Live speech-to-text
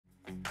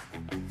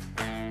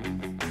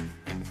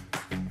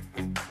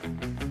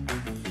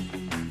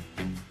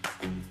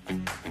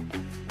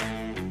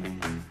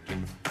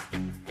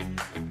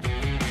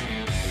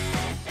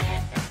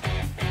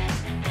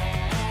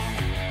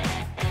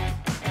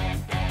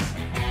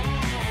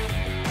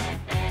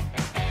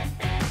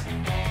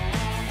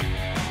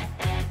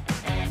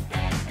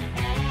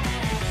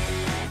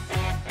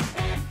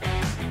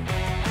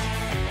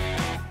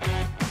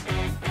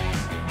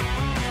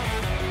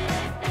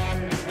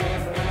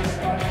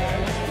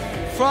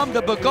from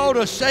the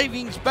Bosco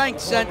Savings Bank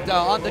Center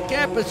on the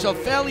campus of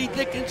Fairleigh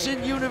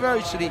Dickinson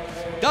University,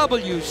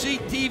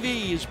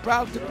 WCTV is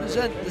proud to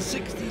present the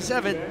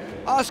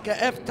 67th Oscar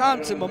F.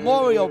 Thompson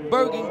Memorial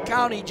Bergen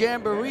County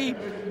Jamboree,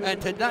 and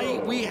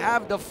tonight we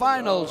have the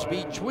finals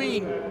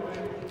between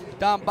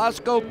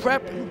Bosco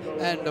Prep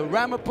and the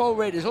Ramapo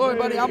Raiders. Hello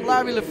everybody, I'm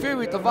Larry LaFeary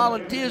with the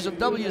volunteers of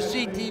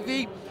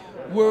WCTV.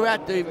 We're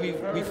at the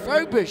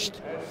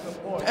refurbished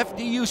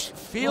FDU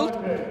field.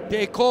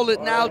 They call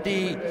it now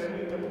the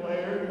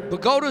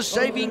Bosco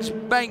Savings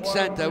Bank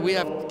Center. We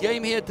have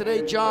game here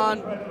today,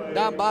 John.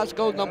 Don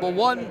Bosco, number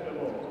 1.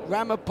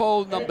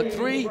 Ramapo, number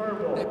 3.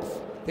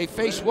 They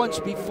faced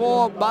once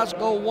before.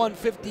 Bosco won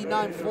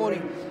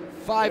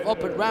 59-45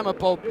 up at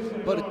Ramapo,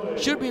 but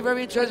it should be a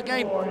very interesting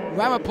game.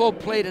 Ramapo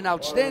played an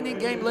outstanding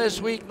game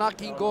last week,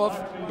 knocking off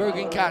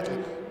Bergen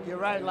Catholic. You're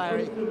right,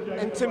 Larry.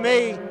 And to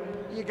me,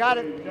 you got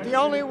it. The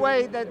only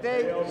way that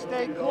they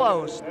stay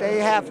close, they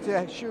have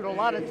to shoot a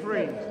lot of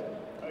threes.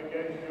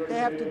 They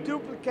have to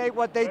duplicate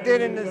what they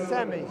did in the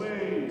semis.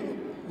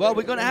 Well,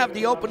 we're going to have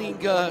the opening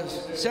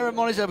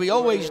ceremonies that we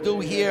always do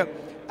here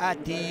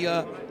at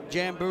the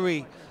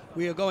Jamboree.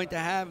 We are going to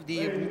have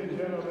the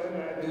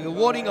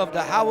awarding of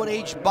the Howard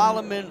H.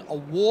 Bollerman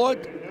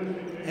Award,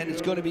 and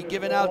it's going to be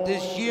given out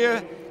this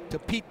year to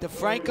Pete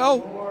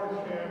DeFranco.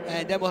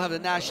 And then we'll have the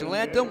national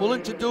anthem. We'll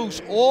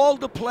introduce all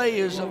the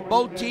players of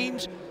both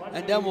teams,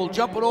 and then we'll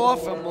jump it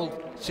off and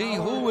we'll see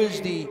who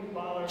is the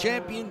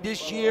champion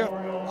this year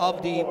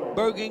of the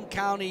Bergen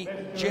County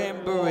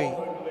Jamboree.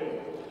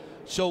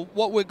 So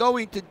what we're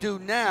going to do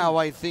now,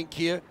 I think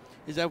here,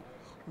 is that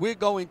we're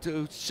going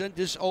to send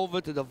this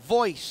over to the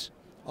voice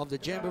of the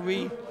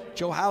Jamboree,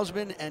 Joe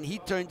Hausman, and he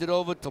turned it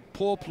over to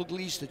Paul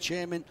Pugliese, the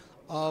chairman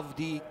of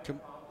the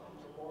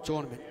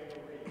tournament.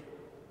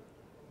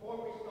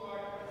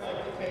 I'd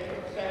like to take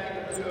a second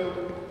or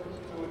two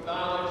to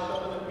acknowledge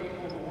some of the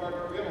people who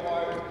worked real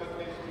hard to put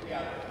this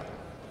together.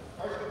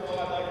 First of all,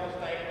 I'd like to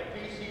thank the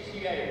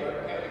BCCA,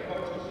 Bergen County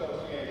Coach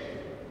Association,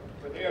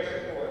 for their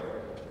support.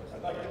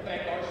 I'd like to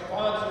thank our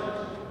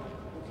sponsors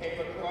who came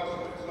across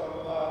with some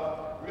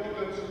real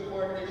good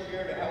support this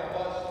year to help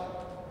us.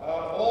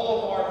 All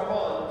of our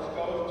funds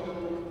go to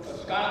a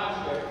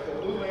scholarship, the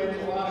Lou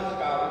Lanzillotta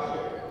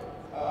Scholarship,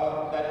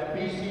 that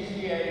the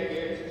BCCA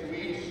gives to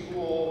each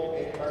school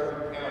in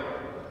Bergen County.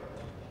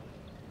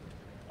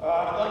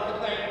 I'd like to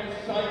thank the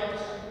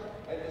sites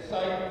and the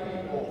site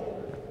people.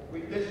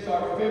 This is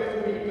our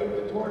 5th week of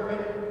the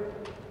tournament,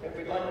 and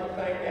we'd like to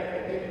thank them.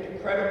 They did an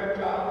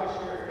incredible job this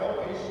year, no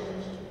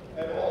issues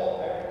at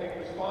all. Everything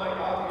was fine.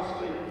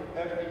 Obviously,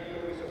 FDU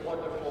is a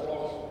wonderful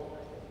host.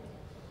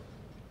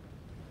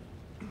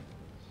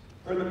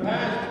 For the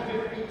past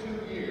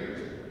 52 years,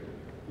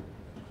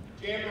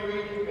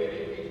 Jamboree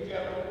Committee, these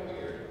gentlemen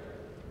here,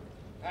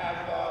 have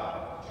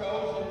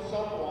chosen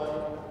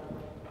someone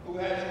who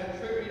has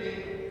contributed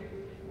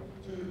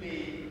to the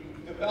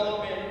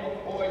development of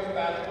boys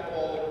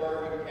basketball in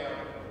Bergen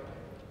County.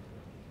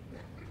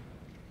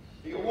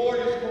 The award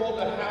is called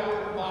the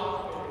Howard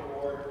Bachman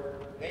Award,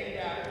 named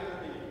after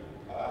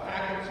the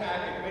Hackensack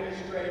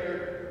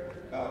administrator,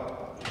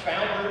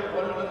 founder,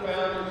 one of the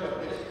founders of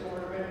this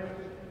tournament.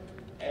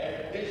 And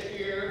this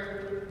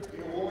year,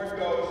 the award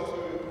goes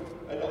to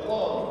an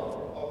alum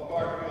of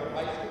Garfield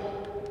High School,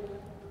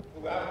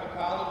 who after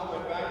college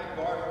went back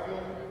to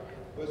Garfield,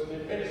 was an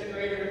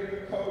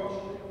administrator, coach,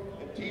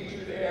 and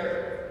teacher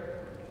there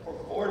for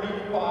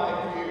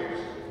 45 years.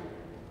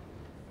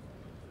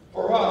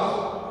 For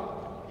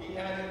us, he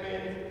has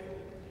been,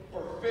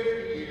 for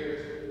 50 years,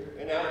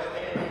 an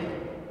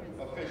outstanding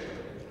official.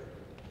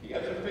 He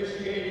has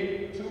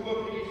officiated 2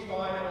 of these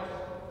finals,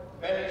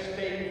 many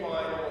state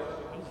finals.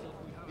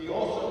 He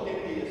also did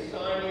the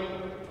assigning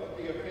of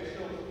the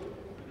officials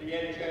to the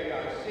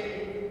NJIC,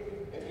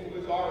 and he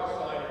was our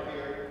assigner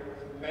here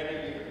for many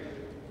years.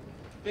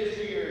 This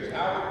year's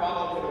Howard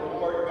Bollerman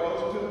Award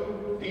goes to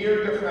Peter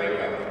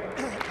DeFranco.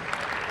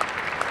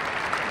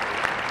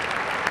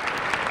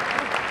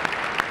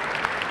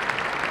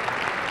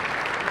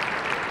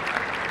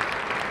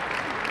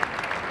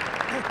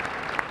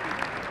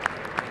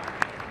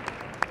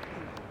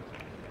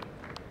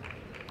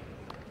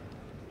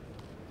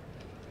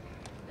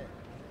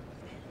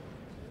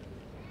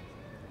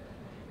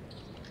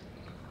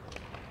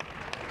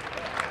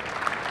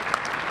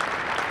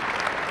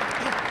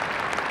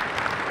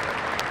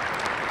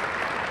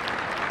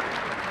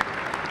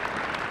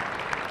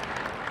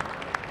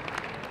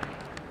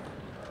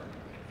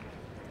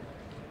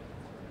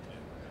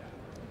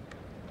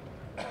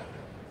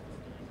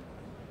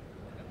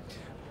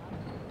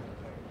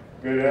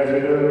 Good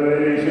afternoon,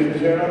 ladies and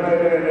gentlemen,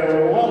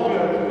 and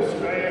welcome to the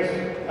Strauss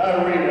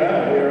Arena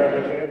here at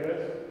the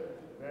campus,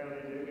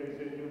 Fairleigh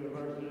Dickinson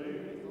University.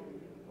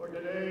 For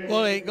today,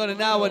 Well, they're going to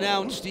now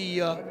announce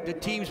the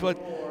teams, but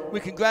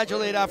we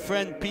congratulate our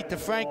friend Pete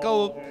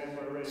DeFranco,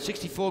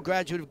 64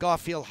 graduate of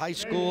Garfield High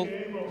School,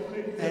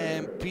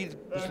 and Pete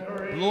was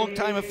a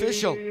long-time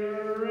official.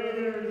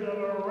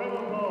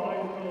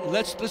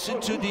 Let's listen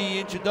to the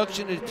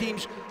introduction of the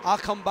teams. I'll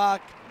come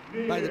back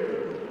by the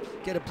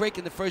get a break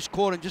in the first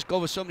quarter and just go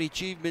over some of the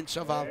achievements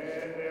of our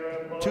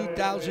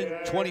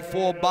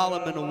 2024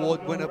 Ballerman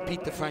Award winner,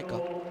 Pete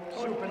DeFranco.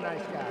 Super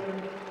nice guy.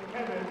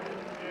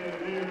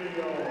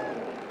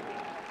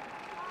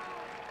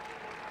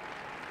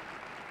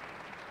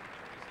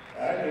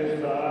 At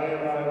this time,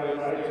 I would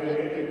like to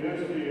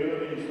introduce to you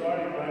the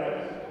starting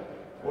lineups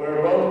for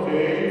both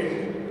teams,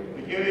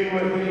 beginning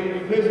with the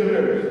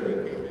visitors,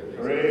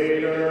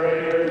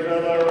 Raiders of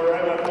the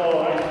Ramapo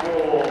High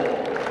School.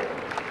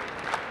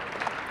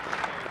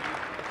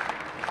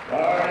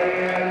 Starting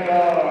at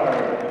guard,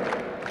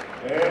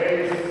 a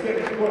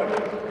 6-foot,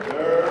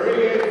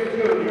 Bergen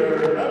junior,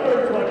 number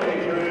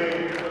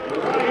 23,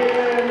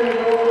 Ryan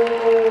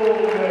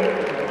Golden,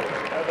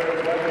 number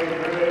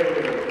 23.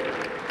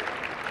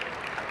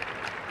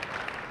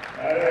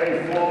 At a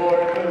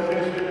forward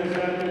position this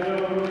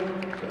afternoon,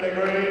 for the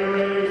Great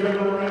Raiders of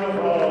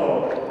Ramapo,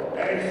 a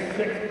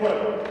 6-foot,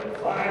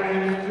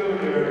 5-inch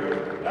junior,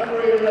 number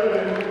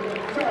 11,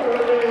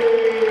 Charlie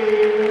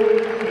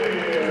Woodfield,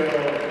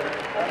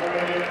 number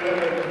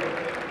 11.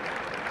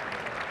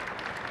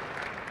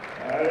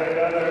 At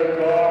another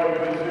guard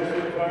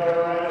position for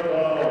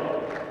Ramapo,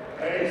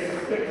 a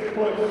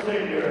 6-foot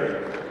senior,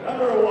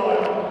 number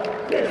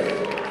 1, Dick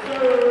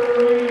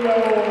Serino.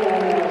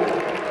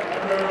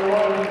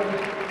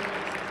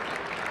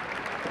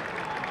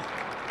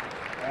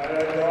 At a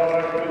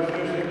guard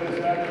position this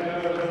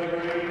afternoon for the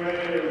Green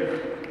Raiders,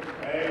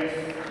 a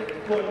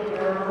 6-foot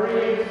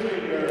Marine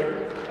senior,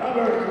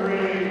 number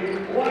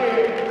 3,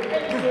 Wyatt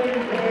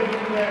Ensington,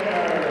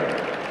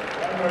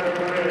 number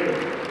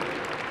 3.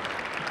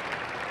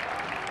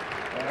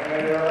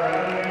 And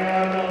rounding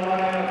out the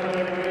lineup for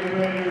the Green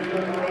Raiders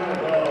of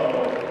Ramapo,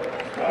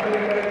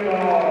 starting at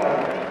guard,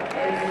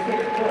 a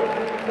 6-foot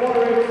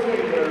 4-inch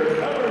senior,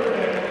 number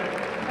 10,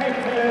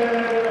 Peyton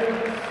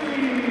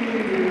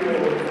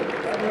Steele,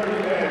 number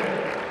 10.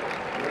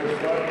 Your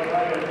starting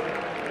lineup,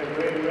 the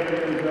Green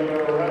Raiders of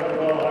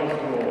Ramapo High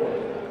School.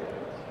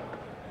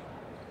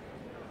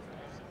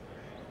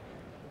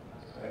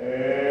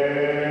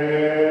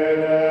 And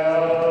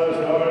now the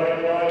starting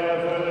lineup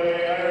for the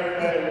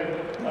Ironmen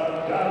of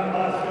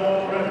Bosco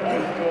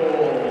High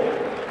School.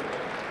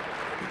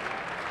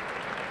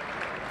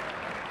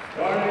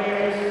 Starting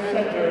at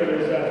center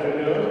this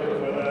afternoon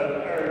for the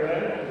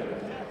Bergen,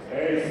 a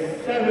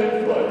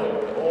 7-foot,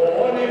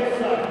 1-inch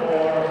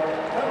sophomore,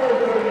 number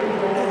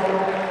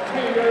 34,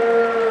 Taylor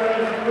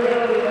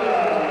Esprilla,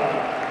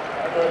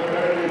 number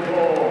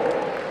 34.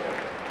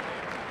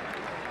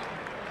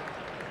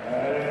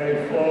 At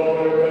a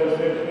forward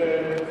position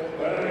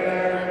for the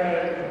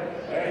Bergen,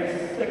 a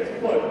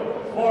 6-foot,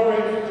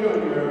 4-inch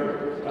junior,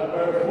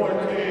 number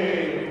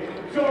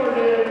 14,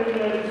 Jordan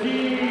G.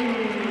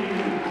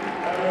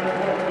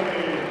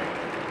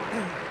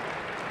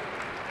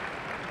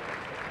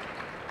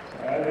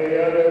 And the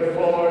other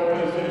forward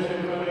position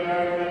for the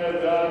Ironmen of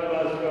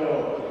Bosco,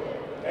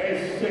 a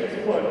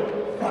 6-foot,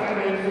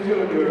 5-inch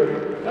junior,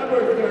 number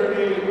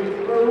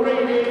 30,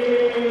 Brady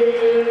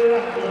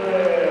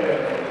Lachlan,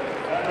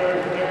 number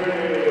 30.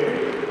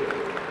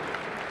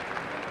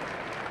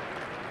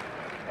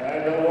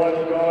 And the one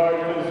guard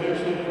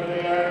position for the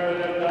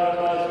Ironmen of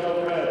Bosco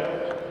Red,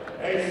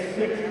 a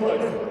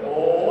 6-foot,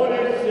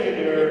 1-inch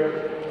senior,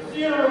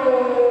 0,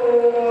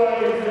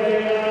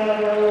 Isaiah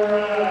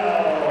Rao.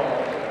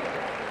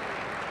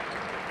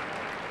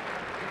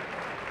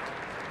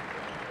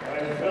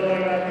 And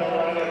filling up the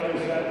lineup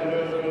this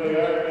afternoon for the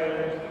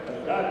Ironmen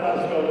of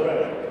Bosco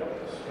Red,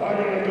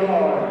 starting at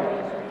guard,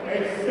 a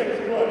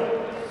 6-foot,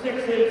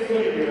 6-inch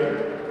senior,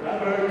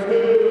 number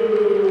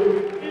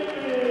 2,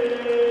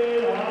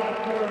 David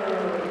Hopper,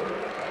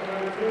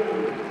 number 2.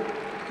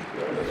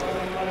 Your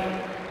starting lineup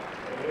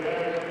for the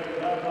Ironmen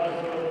of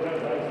Bosco Red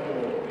High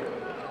School.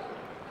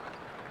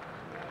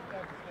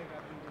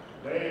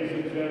 Ladies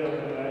and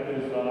gentlemen, at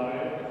this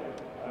time,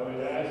 I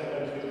would ask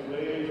that you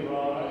please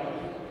rise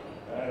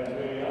as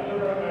we honor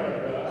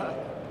America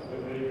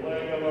with the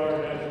playing of our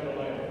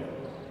national anthem.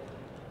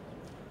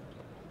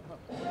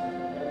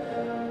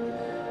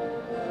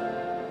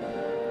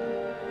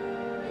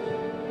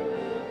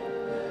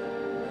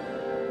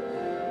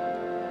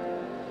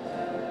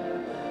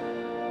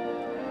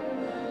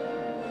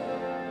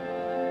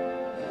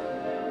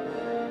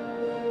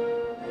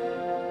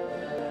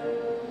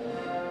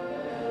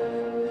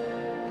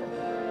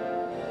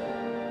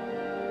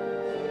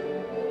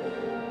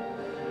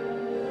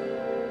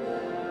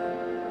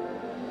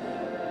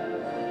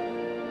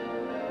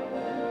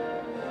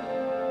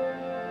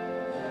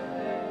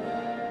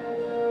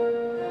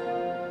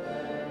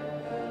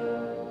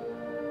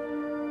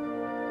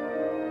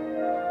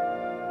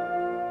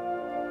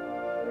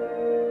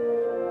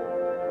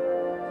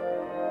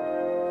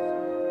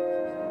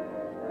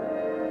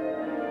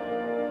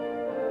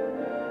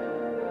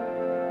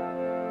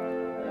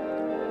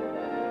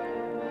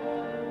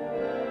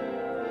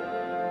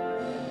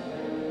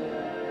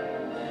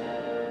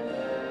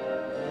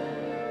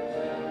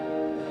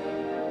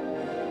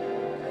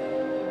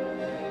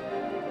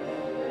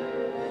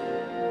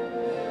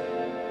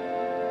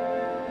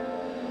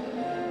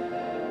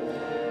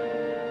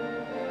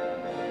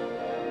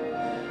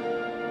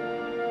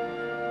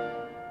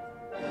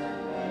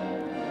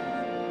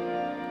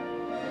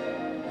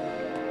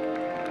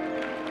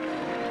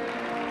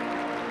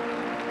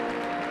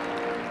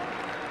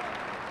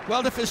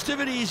 Well, the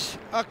festivities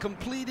are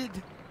completed.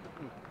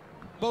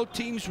 Both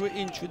teams were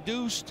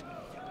introduced.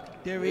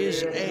 There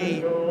is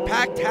a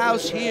packed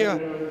house here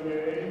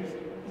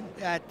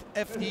at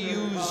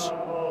FDU's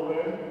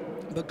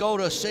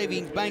Pagoda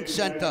Savings Bank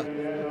Center.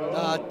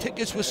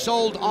 Tickets were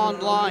sold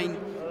online,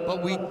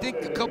 but we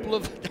think a couple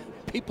of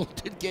people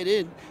did get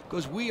in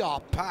because we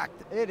are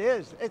packed. It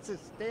is. It's a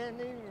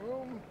standing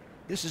room.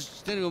 This is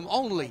standing room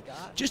only.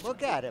 Just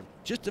look at him.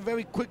 Just to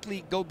very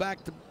quickly go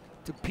back to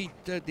Pete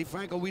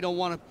DeFranco. We don't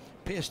want to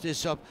pass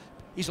this up.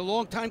 He's a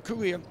long-time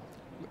career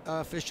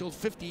official,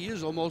 50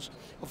 years almost,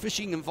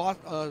 officiating in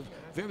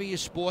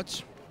various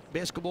sports,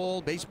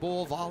 basketball,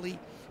 baseball, volley.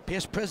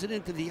 Past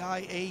president of the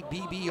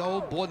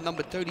IABBO, board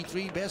number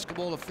 33,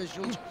 basketball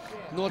officials,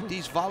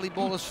 Northeast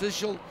volleyball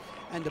official,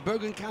 and the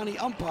Bergen County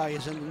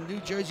umpires and the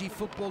New Jersey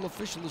Football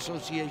Official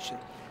Association.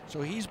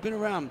 So he's been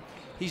around.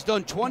 He's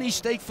done 20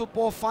 state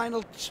football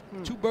finals,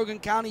 2 Bergen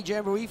County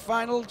Jamboree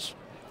finals,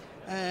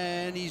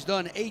 and he's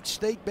done 8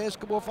 state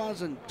basketball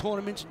finals and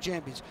tournaments and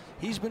champions.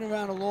 He's been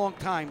around a long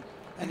time,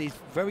 and he's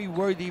a very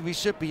worthy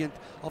recipient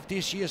of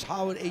this year's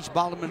Howard H.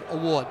 Ballerman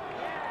Award.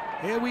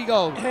 Here we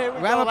go.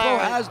 Ramapo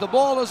has the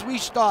ball as we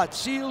start.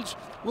 Seals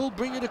will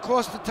bring it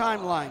across the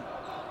timeline.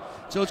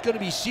 So it's going to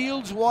be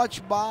Seals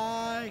watched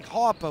by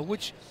Harper,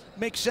 which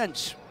makes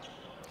sense.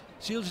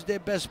 Seals is their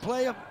best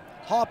player.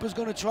 Harper's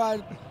going to try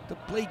to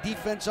play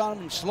defense on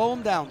him and slow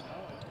him down.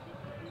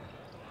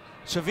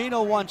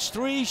 Servino wants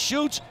 3,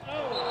 shoots.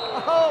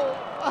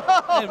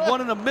 And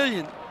 1 in a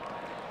million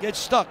gets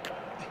stuck.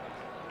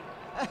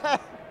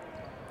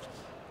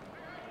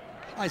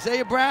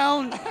 Isaiah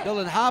Brown,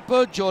 Dylan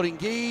Harper, Jordan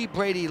Gee,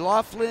 Brady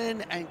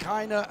Laughlin, and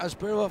Kaina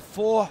Aspera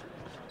for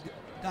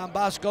Don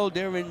Bosco.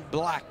 They're in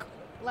black.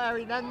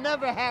 Larry, that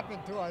never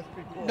happened to us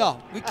before.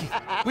 No,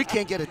 we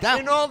can't get it down.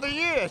 In all the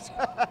years.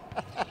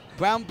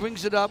 Brown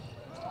brings it up.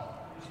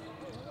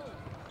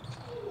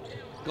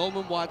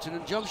 Goldman watching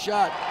him, jump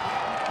shot.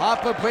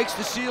 Harper breaks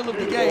the seal of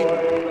the game.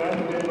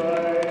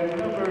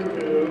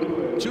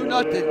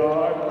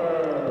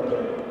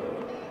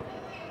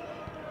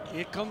 2-0.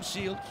 Here comes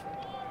Seals.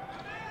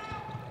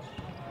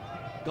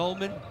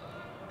 Goldman,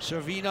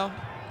 Servino.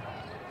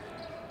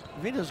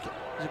 Servino's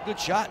a good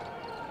shot.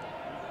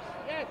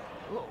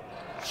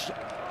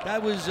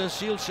 That was a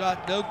Seal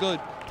shot, no good.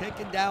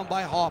 Taken down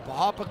by Harper.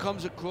 Harper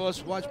comes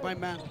across, watched by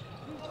Mann.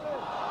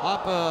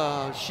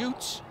 Harper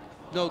shoots,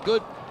 no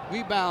good.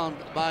 Rebound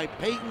by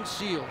Peyton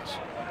Seals.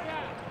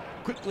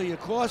 Quickly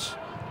across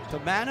to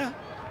Manna.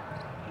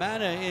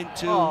 Manna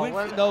into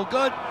Winfield, no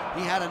good.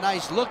 He had a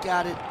nice look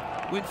at it.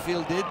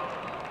 Winfield did.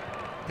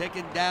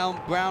 Taken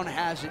down, Brown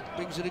has it,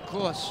 brings it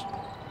across.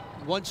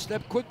 One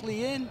step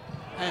quickly in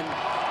and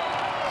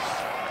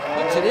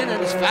puts it in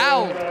and it's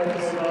fouled.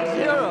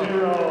 0.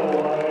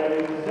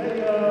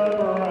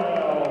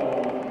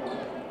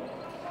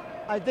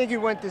 I think he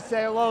went to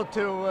say hello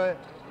to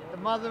the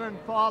mother and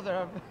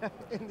father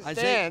in the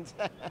stands.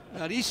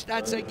 Now these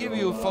stats I give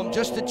you from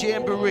just the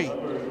Jamboree.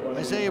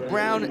 Isaiah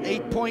Brown,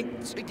 8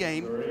 points a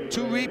game,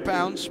 2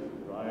 rebounds,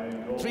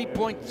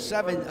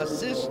 3.7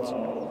 assists,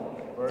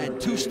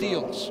 and 2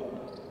 steals.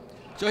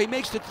 So he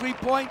makes the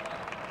 3-point,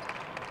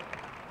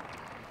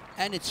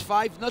 and it's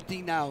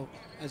 5-0 now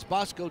as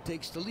Bosco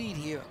takes the lead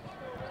here.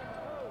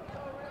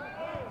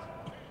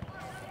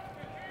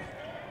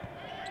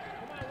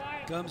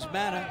 Comes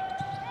Manna.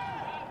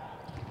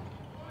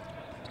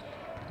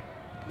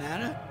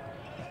 Manna.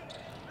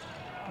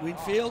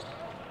 Winfield.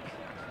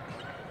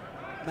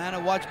 Manna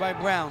watched by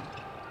Brown.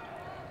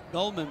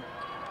 Goldman.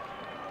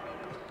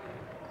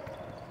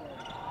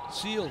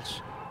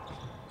 Seals.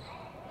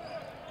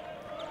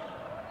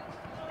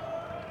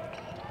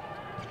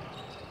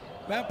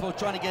 Ramapo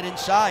trying to get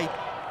inside.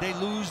 They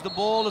lose the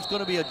ball. It's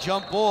going to be a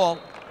jump ball.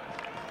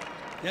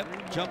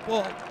 Yep, jump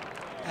ball.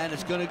 And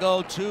it's going to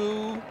go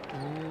to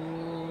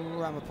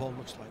Ramapo,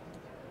 looks like.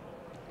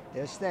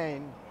 They're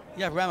staying.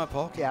 Yeah,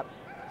 Ramapo. Yep.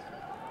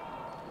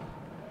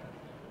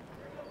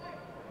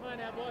 Come on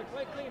now, boys.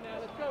 Play clean now.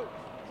 Let's go.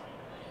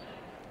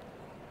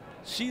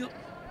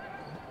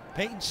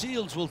 Peyton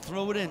Seals will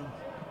throw it in.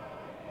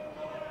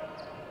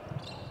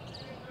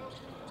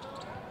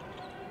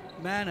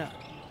 Manna.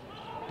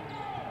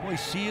 Boy,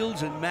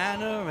 Seals and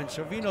Manna and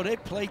Servino, they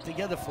played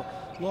together for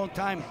a long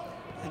time,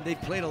 and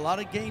they've played a lot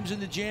of games in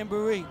the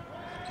Jamboree.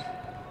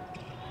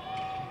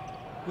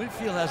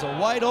 Winfield has a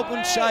wide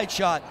open side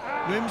shot,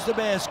 rims the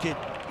basket.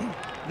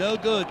 No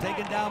good,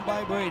 taken down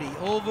by Brady.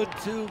 Over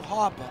to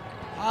Harper.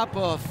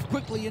 Harper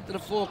quickly into the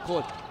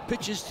forecourt.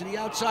 Pitches to the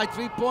outside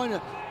three-pointer.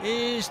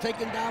 Is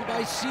taken down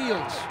by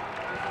Seals.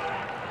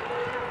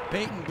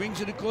 Peyton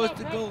brings it across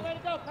the goal.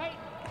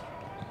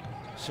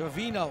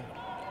 Servino.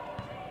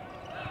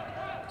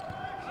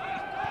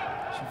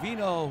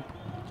 Servino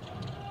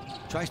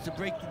tries to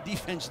break the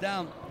defense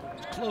down.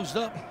 It's closed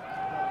up.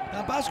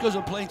 Now Bosco's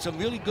been playing some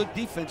really good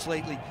defense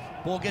lately.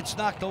 Ball gets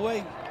knocked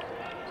away.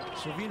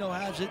 Servino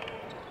has it.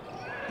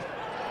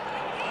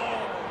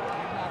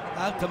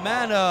 Out to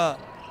Manna.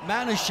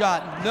 Manna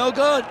shot, no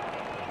good.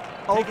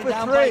 Taken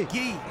down by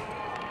Gee.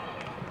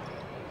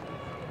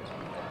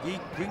 He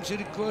brings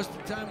it across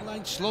the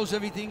timeline, slows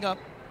everything up.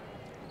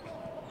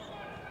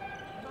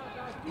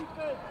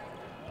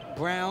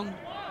 Brown.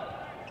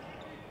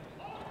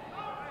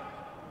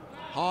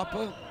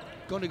 Harper,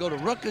 going to go to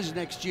Rutgers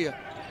next year.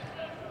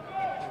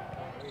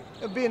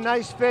 It'll be a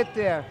nice fit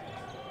there.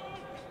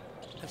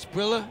 That's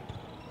Briller.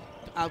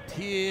 Out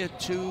here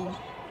to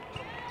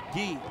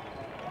D.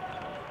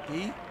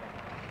 D.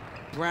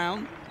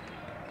 Brown.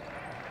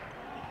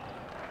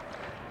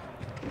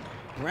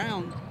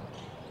 Brown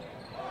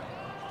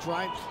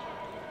drives.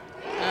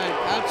 And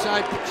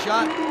outside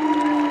shot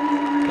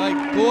by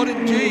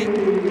Gordon G.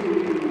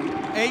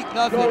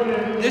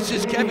 8-0. This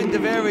is Kevin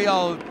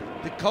DeVario,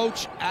 the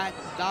coach at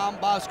Don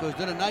Bosco. He's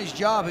done a nice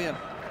job here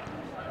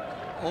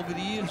over the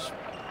years.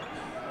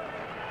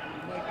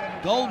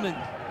 Goldman.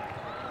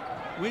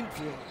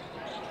 Winfield.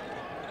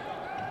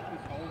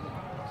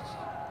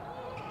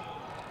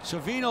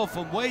 Servino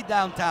from way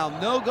downtown,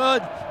 no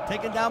good.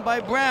 Taken down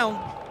by Brown.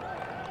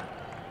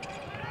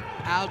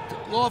 Out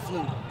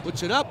Laughlin,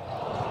 puts it up.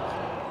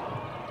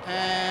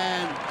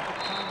 And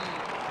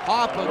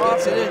Harper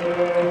gets it in.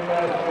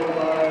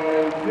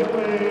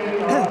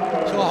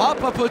 So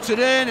Harper puts it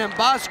in, and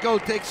Bosco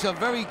takes a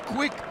very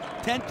quick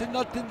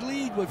 10-0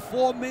 lead with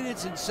 4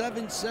 minutes and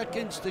 7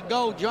 seconds to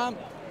go. John?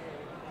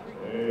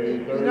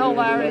 You know,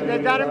 Larry, they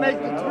got to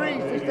make the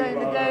threes to stay in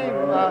the game.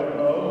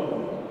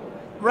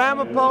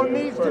 Ramapo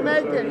needs to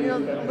make it, you know,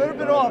 a little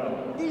bit off.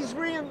 These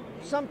rims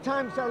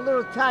sometimes are a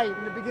little tight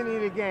in the beginning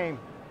of the game.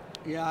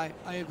 Yeah,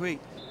 I agree.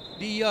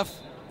 The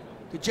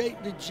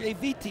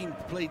JV team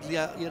played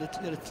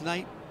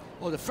tonight,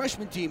 or the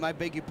freshman team, I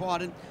beg your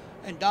pardon,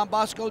 and Don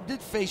Bosco did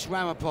face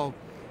Ramapo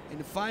in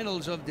the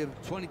finals of the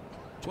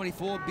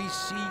 2024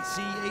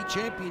 BCCA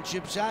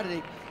Championship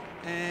Saturday,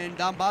 and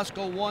Don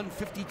Bosco won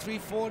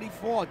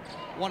 53-44.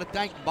 I want to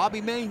thank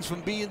Bobby Maines for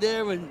being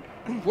there and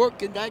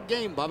working that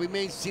game. Bobby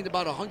Maines seen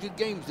about 100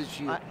 games this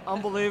year.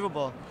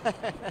 Unbelievable.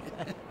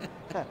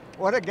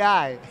 What a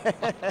guy.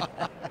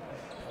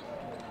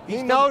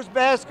 He knows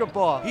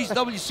basketball. He's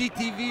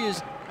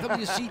WCTV's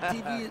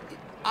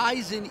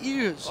eyes and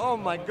ears. Oh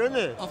my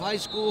goodness. Of high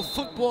school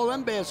football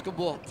and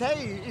basketball. I tell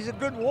you, he's a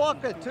good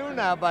walker too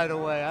now, by the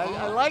way.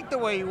 I like the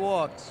way he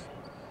walks.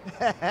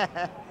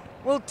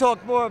 We'll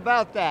talk more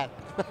about that.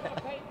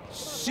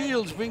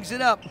 Shields brings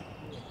it up.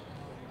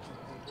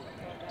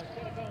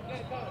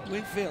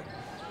 Winfield.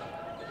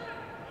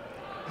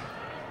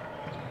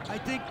 I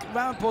think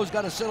Ramapo's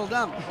got to settle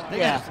down. They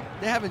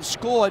haven't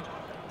scored,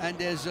 and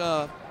there's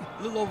a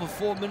little over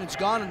 4 minutes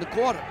gone in the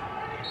quarter.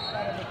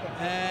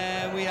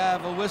 And we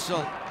have a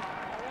whistle.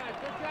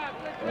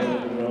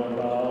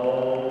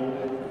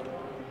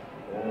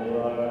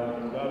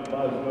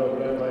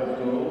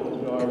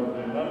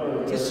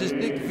 This is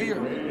Nick Veer.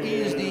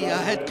 He is the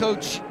head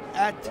coach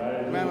at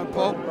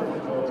Ramapo.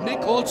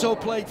 Nick also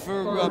played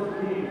for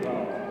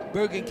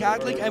Bergen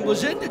Catholic and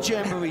was in the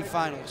Jamboree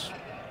finals.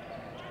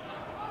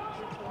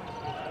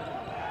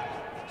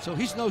 So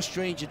he's no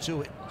stranger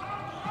to it.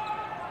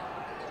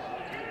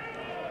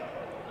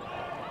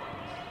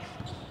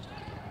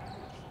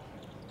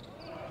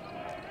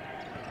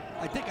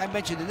 I think I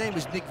mentioned the name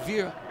is Nick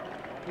Veer.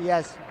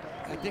 Yes.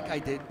 I think I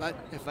did, but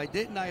if I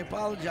didn't, I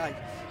apologize.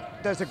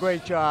 Does a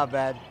great job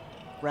at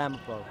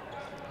Ramapo.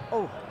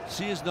 Oh.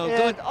 She is no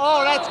good.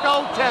 Oh, that's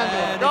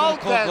goaltending.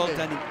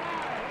 Goaltending.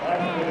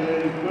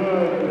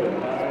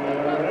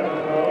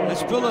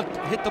 Spiller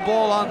hit the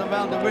ball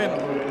around the rim.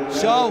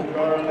 So,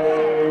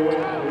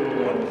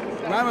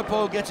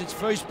 Ramapo gets its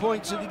first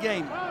points of the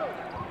game.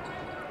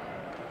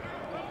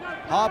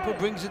 Harper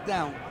brings it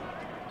down.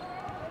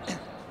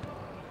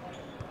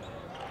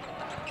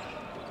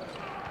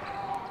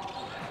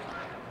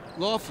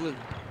 Laughlin.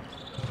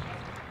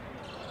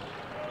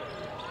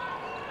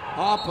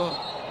 Harper.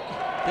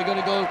 They're going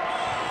to go.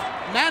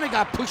 Manna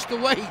got pushed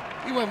away.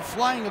 He went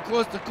flying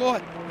across the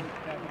court.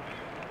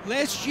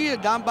 Last year,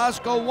 Don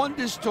Bosco won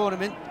this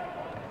tournament.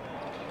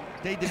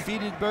 They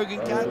defeated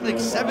Bergen Catholic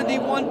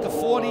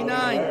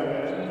 71-49.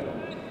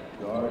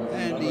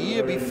 And the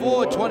year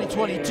before,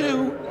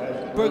 2022,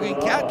 Bergen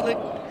Catholic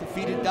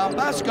defeated Don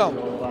Bosco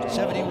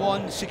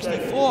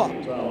 71-64.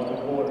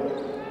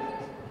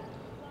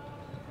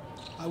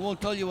 I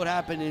won't tell you what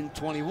happened in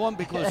 21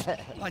 because I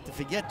like to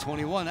forget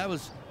 21. That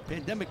was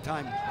pandemic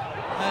time.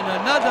 And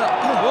another,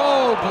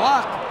 whoa,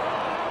 block.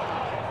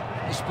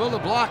 Spiller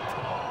blocked.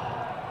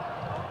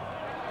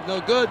 No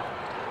good.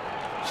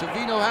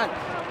 Servino had,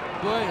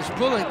 boy,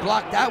 Spiller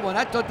blocked that one.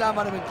 I thought that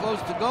might have been close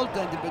to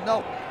goaltending, but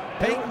no.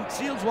 Peyton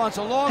Seals wants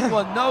a long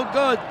one, no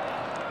good.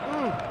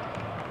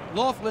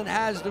 Laughlin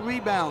has the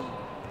rebound.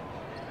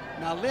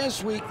 Now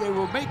last week they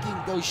were making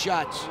those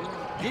shots.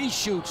 He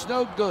shoots,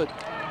 no good.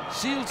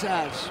 Seals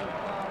has.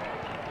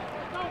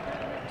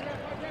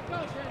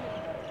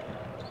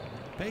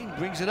 Payton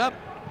brings it up.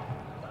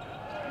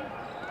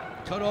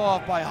 Cut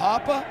off by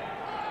Harper.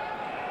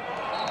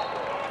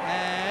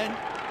 And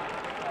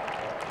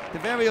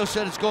DeVario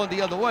said it's going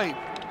the other way.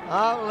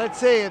 Let's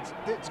see. It's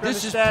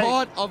this is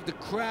part of the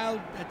crowd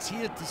that's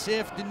here this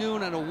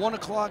afternoon at a 1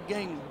 o'clock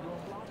game.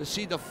 to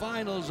see the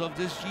finals of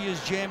this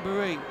year's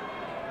Jamboree.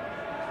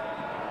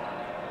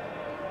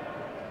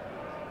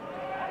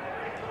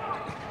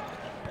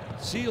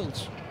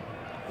 Seals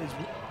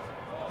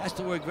has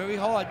to work very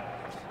hard.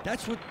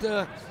 That's what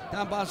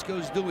Don Bosco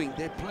is doing.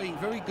 They're playing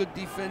very good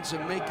defense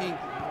and making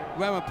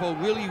Ramapo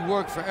really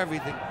work for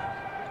everything.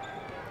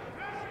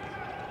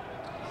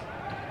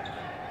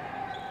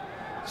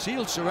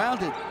 Seals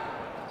surrounded.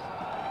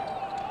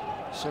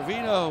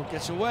 Servino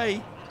gets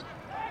away.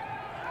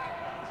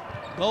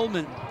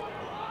 Goldman.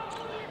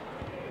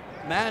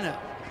 Mana.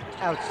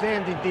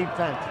 Outstanding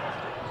defense.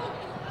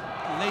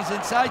 Lays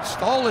inside,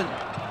 stolen.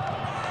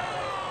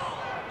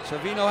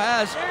 Servino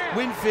has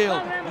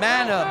Winfield,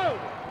 Mana,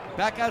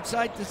 back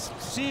outside to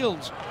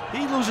Seals.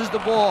 He loses the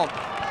ball.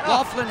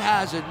 Laughlin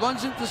has it,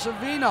 runs into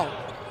Servino.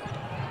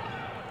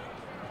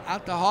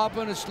 Out to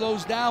Harper and it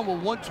slows down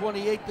with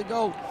 1:28 to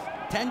go.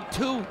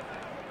 10-2.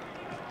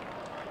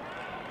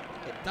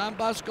 Don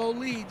Bosco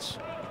leads.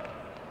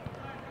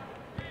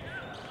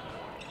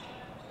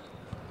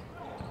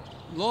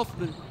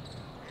 Laughlin,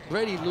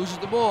 Brady loses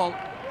the ball.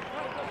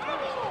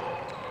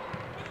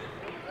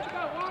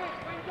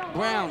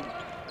 Brown,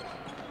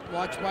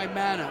 watched by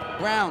Mana.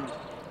 Brown.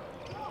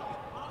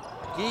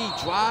 He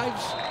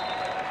drives.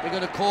 They're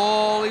going to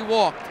call he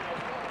walked.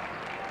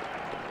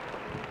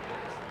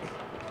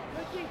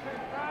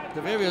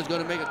 Deverio's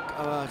going to make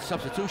a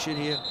substitution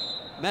here.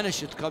 Menace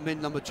should come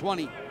in, number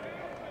 20.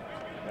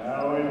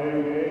 Now in the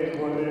game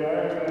for the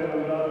Ironman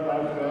of Don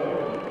Bosco,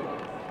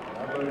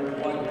 number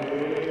 20,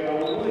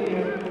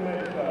 William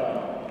Mensa.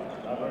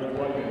 Number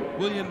 20.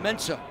 William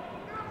Mensa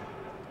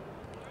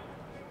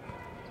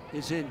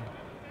is in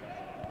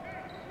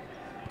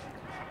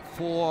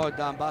for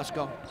Don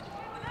Bosco.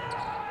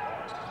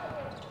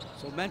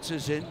 So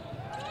Mensa's in.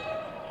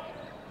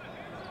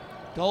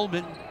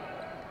 Dolman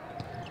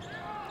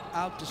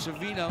out to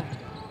Servino.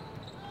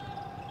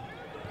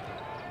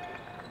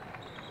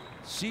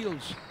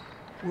 Seals.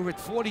 We're at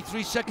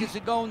 43 seconds to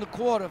go in the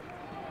quarter.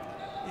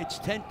 It's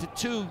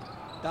 10-2,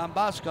 Don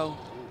Bosco.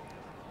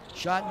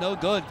 Shot no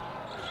good.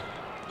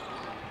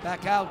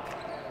 Back out.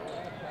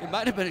 It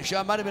might have been a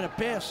shot, might have been a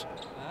pass.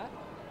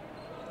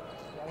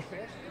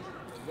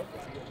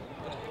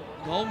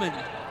 Goldman.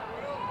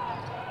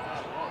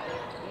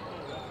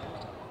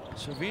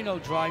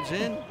 Servino drives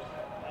in.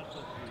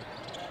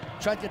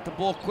 Try to get the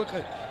ball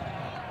quicker.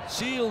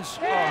 Seals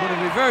with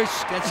a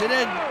reverse, gets it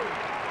in.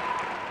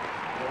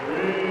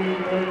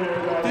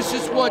 This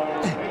is what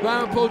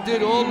Ramapo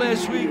did all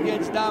last week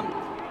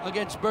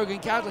against Bergen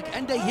Catholic,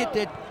 and they hit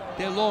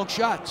their long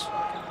shots.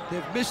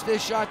 They've missed their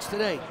shots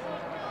today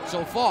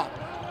so far.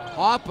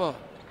 Harper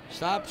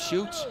stops,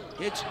 shoots,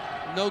 hits,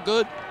 no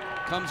good,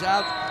 comes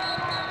out,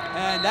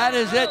 and that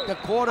is it. The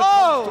quarter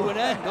comes to an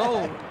end.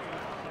 Oh.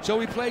 So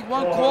we played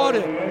one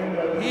quarter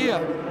here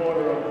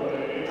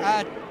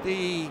at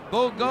the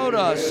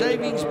Bogota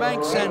Savings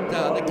Bank Center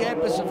on the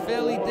campus of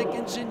Fairleigh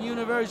Dickinson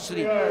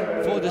University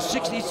for the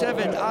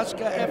 67th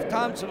Oscar F.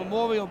 Thompson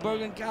Memorial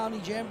Bergen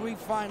County Jamboree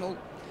Final,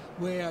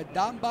 where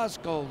Don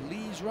Bosco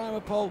leads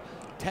Ramapo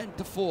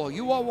 10-4.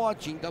 You are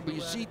watching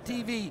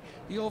WCTV,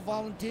 the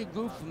all-volunteer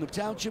group from the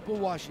Township of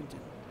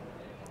Washington.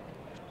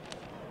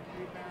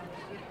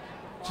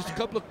 Just a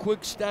couple of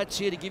quick stats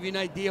here to give you an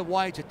idea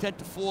why it's a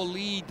 10-4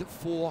 lead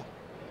for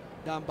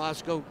Don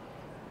Bosco.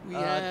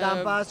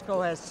 Don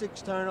Bosco has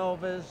 6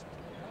 turnovers,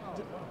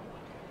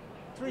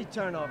 3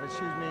 turnovers,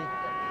 excuse me,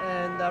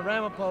 and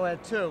Ramapo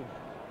had 2.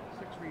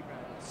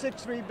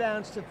 6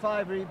 rebounds to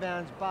 5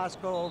 rebounds,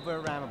 Bosco over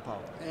Ramapo.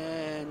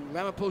 And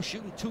Ramapo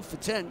shooting 2 for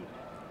 10,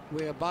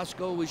 where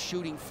Bosco was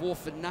shooting 4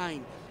 for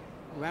 9.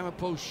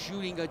 Ramapo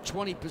shooting at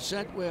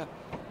 20%, where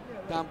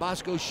Don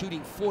Bosco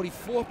shooting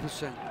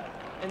 44%.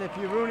 And if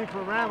you're rooting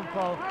for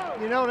Ramapo,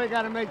 you know they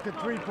got to make the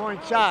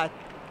 3-point shot.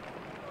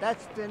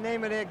 That's the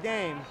name of their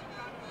game.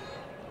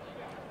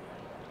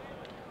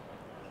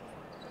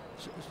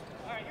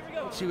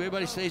 Let's see,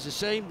 everybody stays the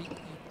same.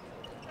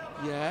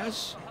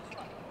 Yes.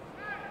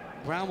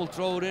 Brown will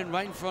throw it in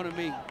right in front of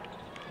me.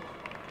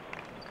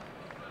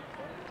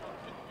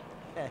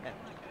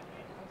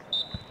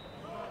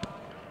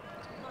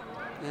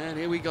 And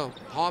here we go.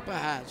 Harper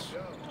has.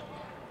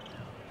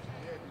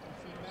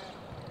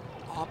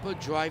 Harper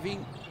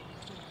driving.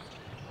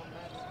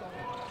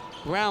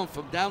 Brown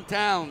from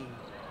downtown.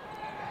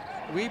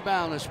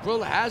 Rebound.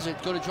 Asprilla has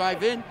it. Going to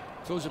drive in.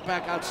 Throws it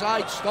back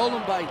outside.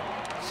 Stolen by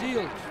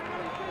Seals.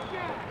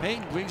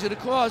 Payton brings it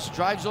across.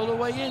 Drives all the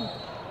way in.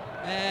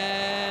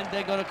 And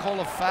they're going to call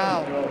a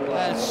foul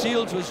as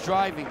Seals was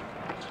driving.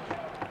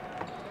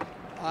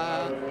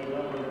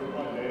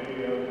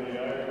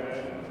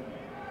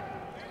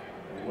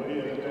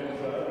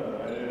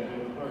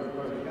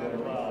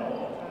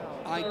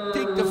 I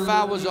think the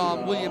foul was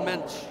on William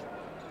Mensch.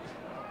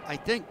 I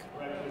think.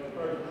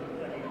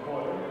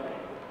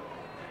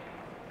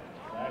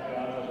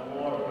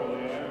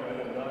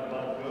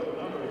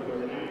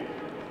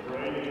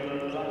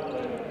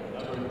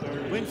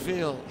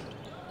 Winfield.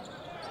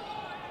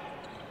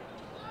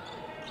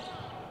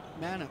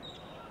 Mana.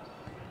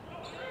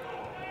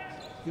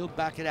 He'll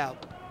back it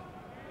out.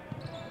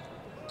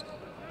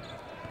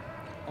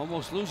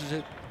 Almost loses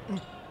it.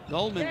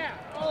 Goldman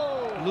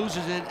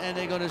loses it, and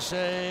they're going to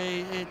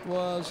say it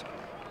was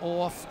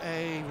off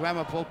a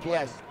Ramapo play.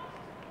 Yes.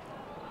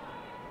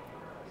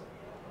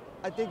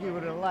 I think he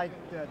would have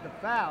liked the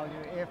foul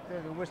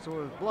after the whistle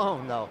was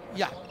blown, though.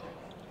 Yeah.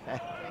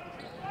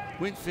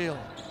 Winfield.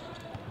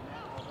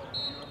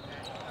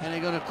 And they're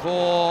going to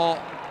call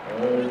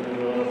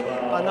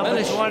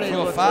Number 20 for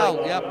a looks foul.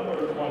 like. Yep.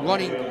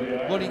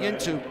 Running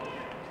into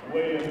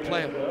the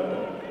player.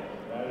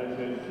 That is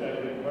his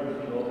second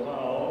personal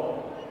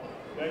foul.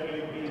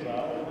 Second team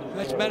foul.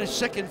 That's Menace's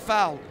second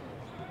foul.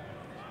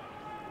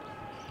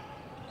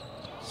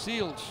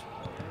 Seals.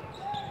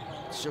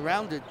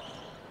 Surrounded.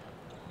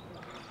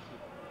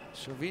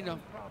 Servino.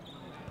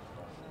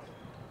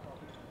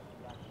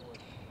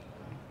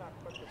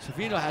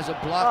 Servino has a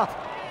block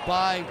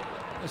by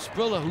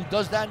Esprilla, who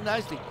does that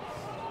nicely.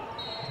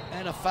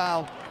 And a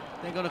foul.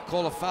 They're going to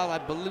call a foul, I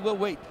believe. Well,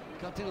 wait.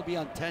 I think it'll be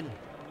on 10.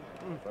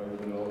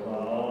 Personal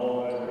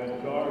foul has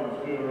been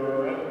charged to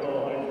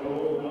Ramapo High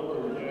School,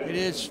 number 10. It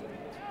is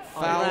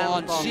foul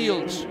on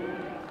Seals.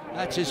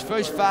 That's his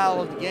first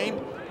foul of the game.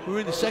 We're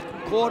in the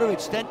second quarter.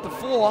 It's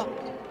 10-4.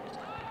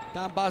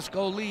 Don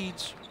Bosco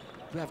leads.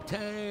 We have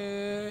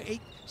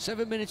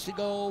 7 minutes to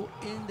go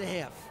in the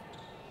half.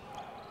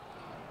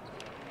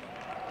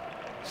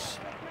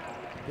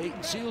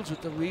 Peyton Seals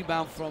with the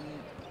rebound from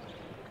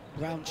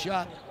Brown's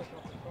shot.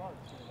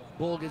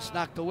 Ball gets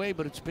knocked away,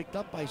 but it's picked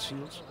up by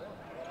Seals.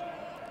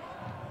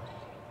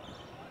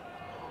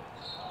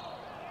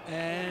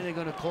 And they're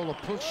going to call a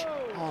push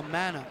on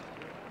Mana.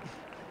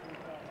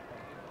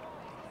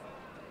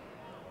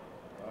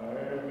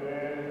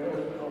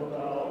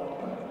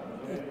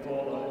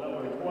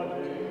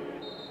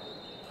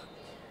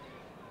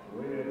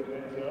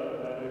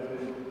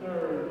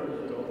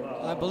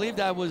 I believe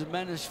that was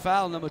Mana's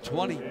foul, number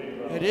 20.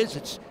 It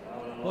is.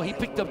 Well, he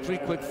picked up 3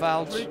 quick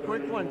fouls. 3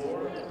 quick ones.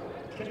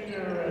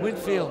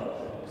 Winfield.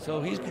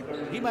 So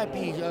he might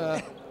be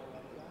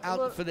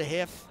out for the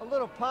half. A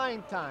little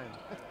pine time.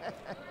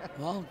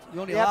 Well,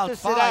 you only You have allowed to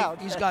sit 5. out.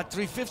 He's got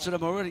 3/5 of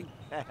them already.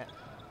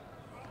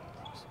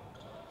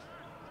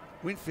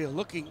 Winfield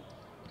looking.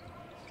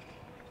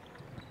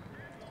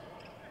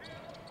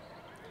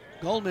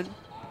 Goldman.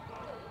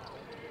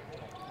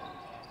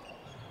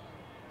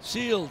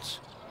 Seals.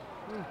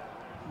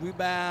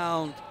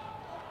 Rebound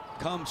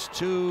comes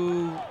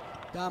to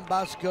Don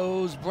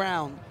Bosco's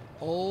Brown.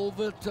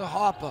 Over to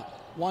Harper.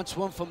 Wants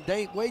one from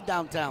way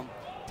downtown.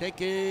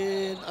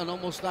 Taken and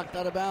almost knocked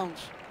out of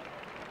bounds.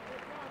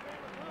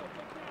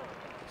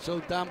 So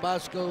Don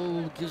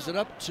Bosco gives it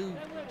up to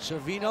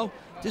Servino.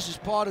 This is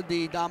part of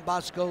the Don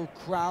Bosco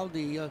crowd,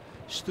 the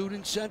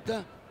student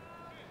center.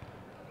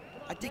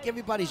 I think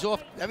everybody's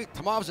off.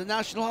 Tomorrow's a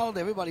national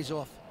holiday. Everybody's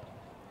off.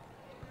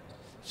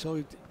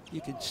 So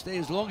you can stay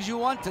as long as you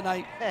want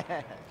tonight.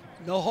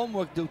 No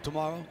homework due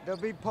tomorrow. They'll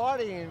be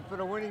partying for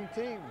the winning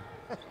team.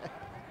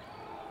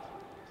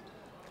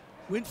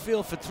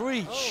 Winfield for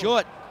 3,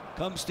 short,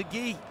 comes to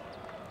Gee.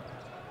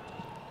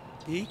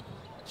 Gee,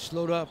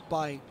 slowed up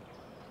by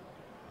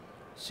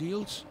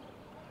Seals.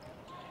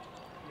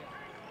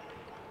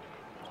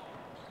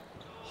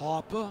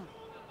 Harper.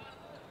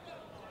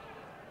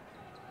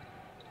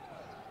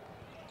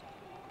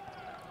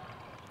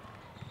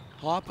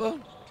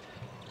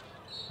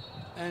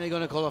 And they're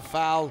going to call a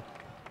foul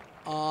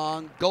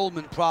on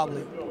Goldman,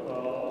 probably.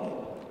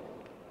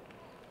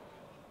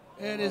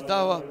 And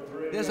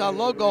there's our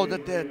logo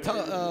that they're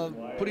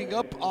putting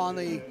up on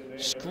the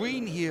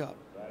screen here.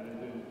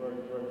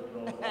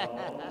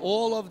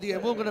 All of the,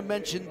 and we're going to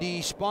mention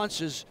the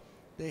sponsors.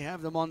 They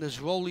have them on this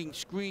rolling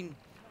screen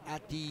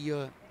at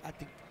the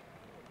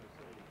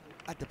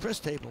press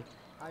table.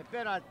 I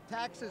bet our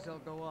taxes will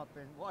go up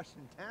in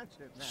Washington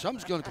Township now.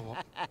 Some's going to go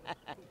up.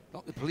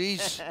 Don't,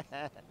 please.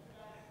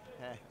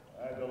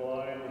 At the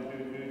line to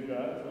shoot 2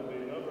 shots will be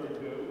number 2,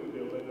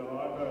 Dylan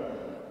Harper.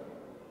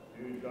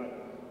 2 shots.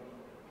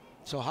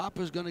 So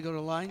Harper's going to go to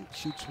the line,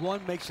 shoots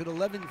 1, makes it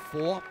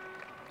 11-4.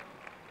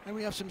 And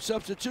we have some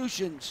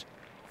substitutions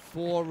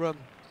for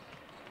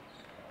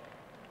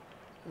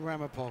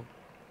Ramapo.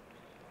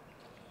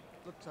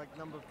 Looks like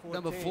number 14.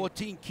 Number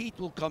 14, Keith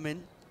will come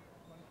in.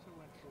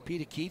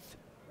 Peter Keith.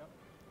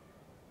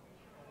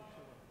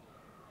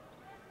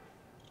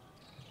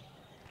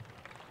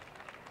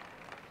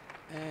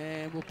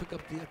 And we'll pick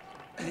up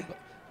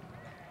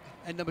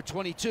and number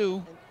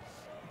 22,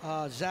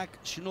 Zach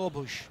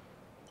Schnorbush.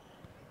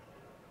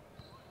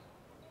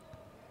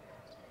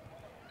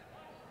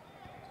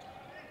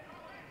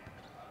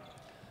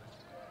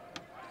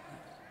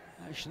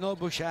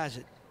 Schnorbush has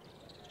it.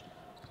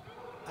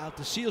 Out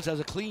to Seals, has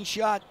a clean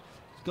shot.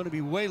 It's going to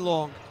be way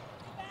long.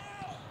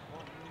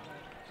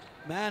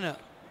 Mana.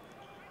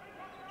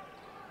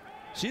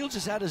 Seals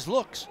has had his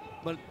looks,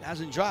 but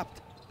hasn't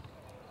dropped.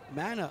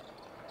 Mana.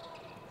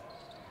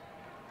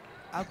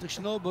 Out to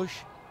Schnorbush.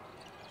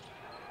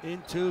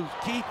 Into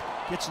Keith.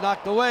 Gets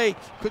knocked away.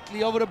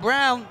 Quickly over to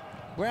Brown.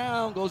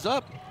 Brown goes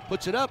up.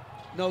 Puts it up.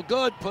 No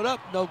good. Put up.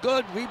 No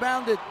good.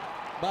 Rebounded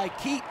by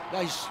Keith.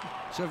 By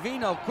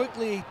Servino.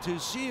 Quickly to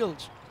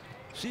Seals.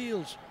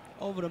 Seals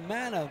over to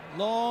Manna.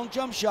 Long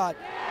jump shot.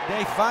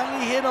 They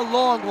finally hit a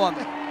long one.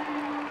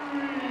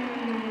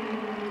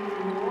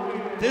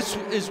 This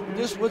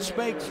what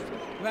makes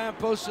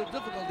Ramapo so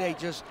difficult. They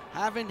just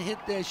haven't hit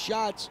their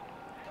shots.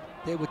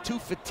 They were 2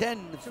 for 10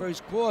 in the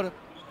first quarter.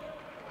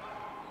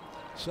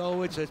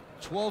 So it's a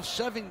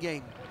 12-7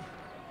 game.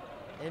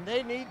 And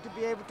they need to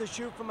be able to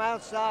shoot from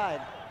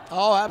outside.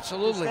 Oh,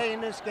 absolutely. To stay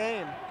in this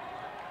game.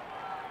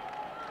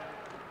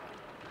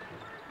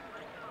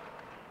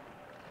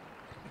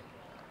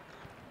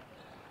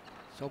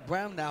 So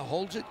Brown now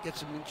holds it, gets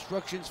some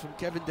instructions from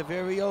Kevin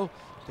DeVario,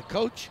 the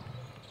coach.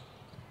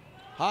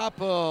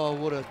 Harper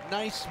with a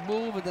nice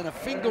move and then a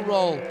finger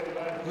roll.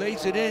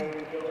 Lays it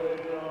in.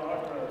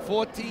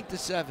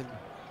 14-7.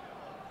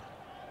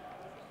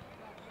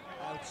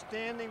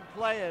 Outstanding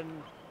player,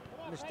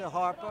 Mr.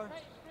 Harper.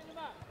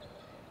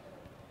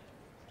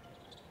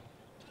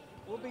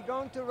 We'll be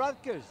going to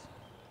Rutgers.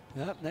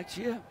 Yep, next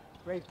year.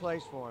 Great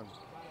place for him.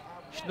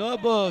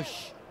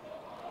 Schnurbush.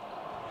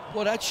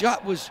 Boy, that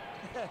shot was...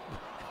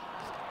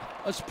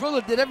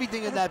 Asprilla did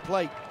everything in that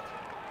play.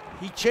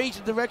 He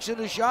changed the direction of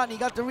the shot and he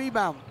got the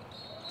rebound.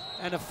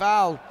 And a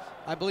foul.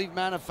 I believe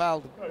Manna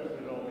fouled him.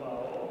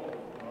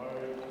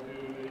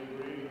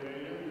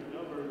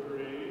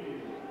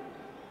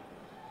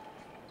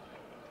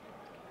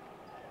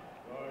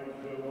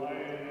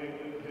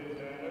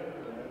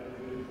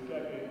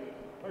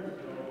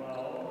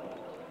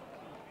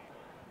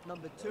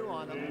 Number 2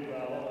 on him.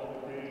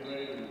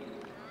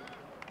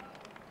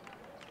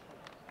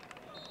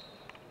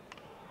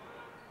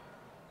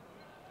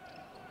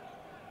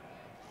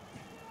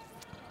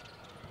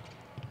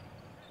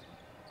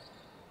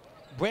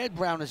 Brad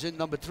Brown is in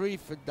number 3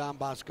 for Don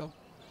Bosco.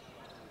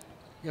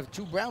 You have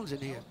 2 Browns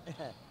in here.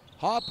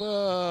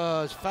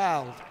 Harper's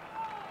fouled.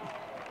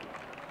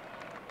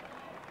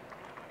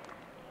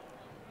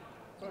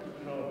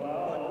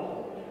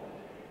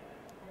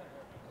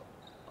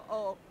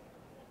 Oh,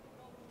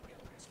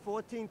 it's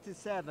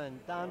 14-7.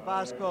 Don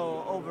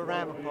Bosco over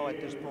Ramapo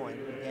at this point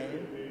in the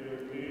game.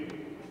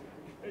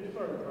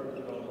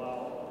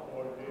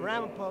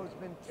 Ramapo's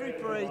been 3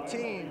 for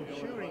 18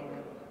 shooting,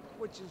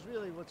 which is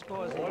really what's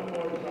causing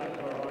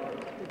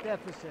the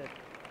deficit.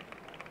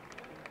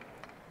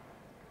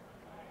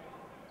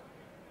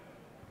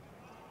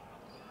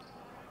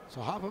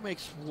 So Harper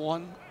makes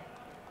 1.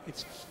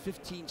 It's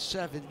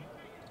 15-7.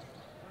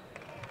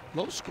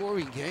 Low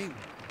scoring game.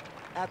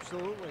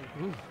 Absolutely.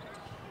 Ooh.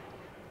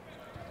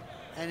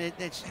 And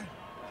it's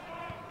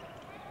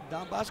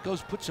Don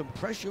Bosco's put some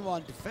pressure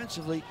on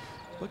defensively,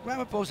 but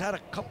Ramapo's had a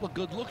couple of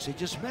good looks. They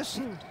just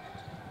missed.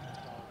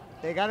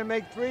 They got to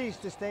make threes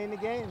to stay in the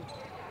game.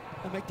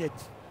 I make that.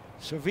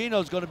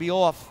 Servino's going to be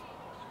off.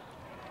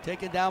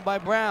 Taken down by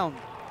Brown.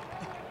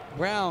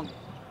 Brown.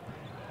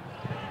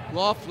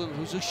 Laughlin,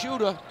 who's a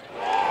shooter.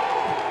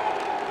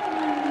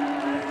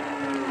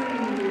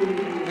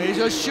 He's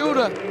a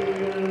shooter.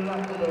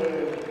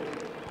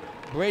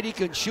 Brady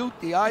can shoot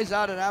the eyes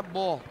out of that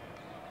ball.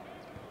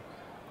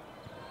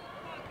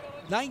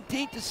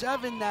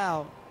 19-7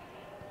 now.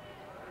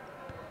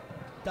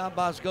 Don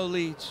Bosco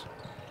leads.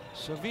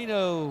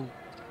 Servino,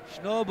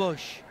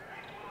 Schnurbush.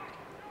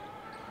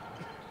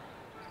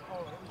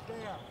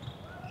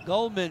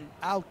 Goldman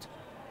out.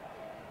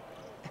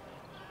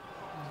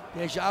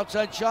 There's your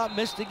outside shot,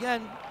 missed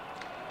again.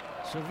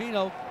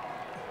 Servino.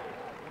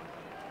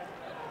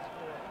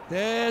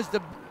 There's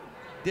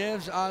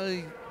our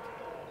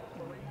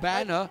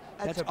banner.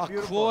 That's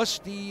across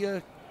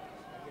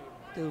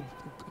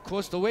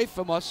across the way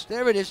from us.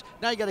 There it is.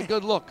 Now you got a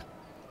good look.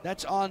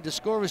 That's on the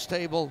scorer's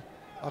table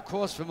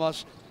across from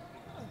us,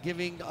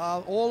 giving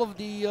all of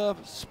the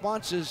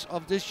sponsors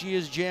of this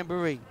year's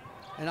Jamboree.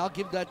 And I'll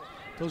give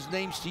those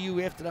names to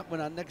you after that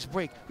when our next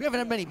break. We haven't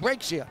had many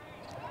breaks here.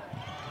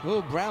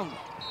 Oh, Brown.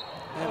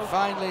 And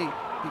finally,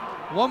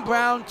 1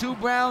 Brown, 2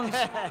 Browns.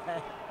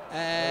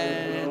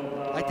 And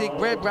I think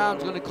Brad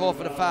Brown's going to call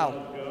for the foul.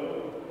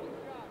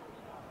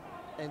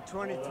 And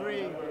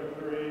 23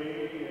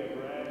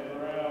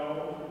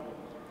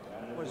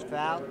 was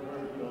fouled.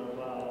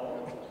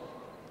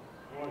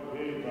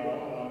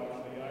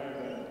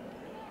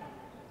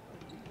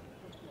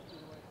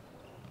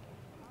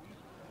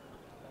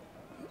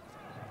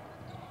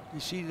 You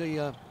see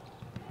the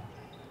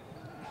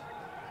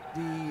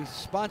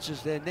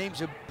sponsors, their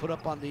names are put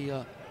up on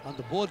the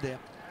board there.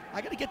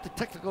 I got to get the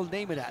technical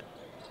name of that.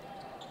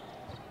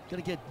 Got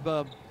to get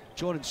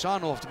Jordan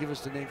Sarnoff to give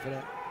us the name for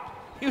that.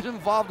 He was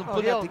involved in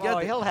putting that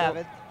together. Oh, he'll have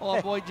it.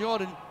 Oh, boy,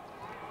 Jordan.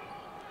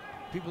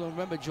 People don't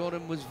remember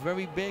Jordan was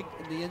very big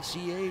in the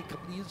NCAA a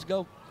couple of years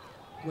ago.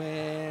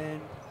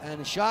 And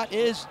the shot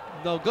is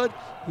no good.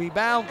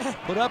 Rebound,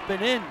 put up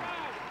and in.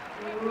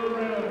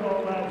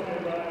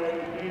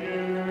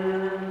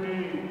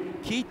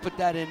 Keith put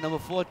that in, number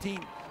 14.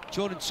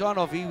 Jordan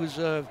Sarnoff, he was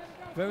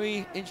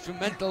very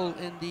instrumental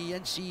in the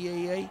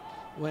NCAA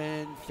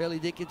when Fairleigh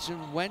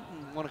Dickinson went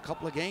and won a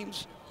couple of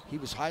games. He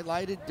was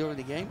highlighted during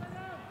the game.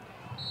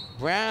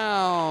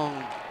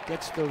 Brown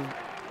gets the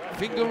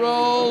finger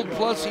roll,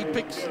 plus he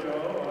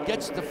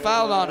gets the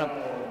foul on him.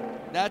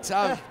 That's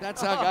our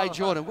guy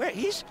Jordan.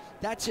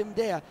 That's him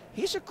there.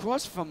 He's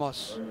across from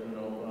us.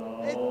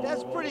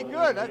 That's pretty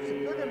good. That's a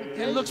good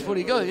imitation. It looks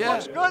pretty good, yeah.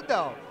 Looks good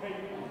though.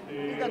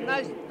 He got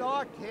nice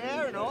dark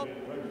hair and all.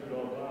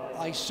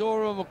 I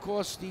saw him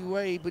across the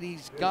way, but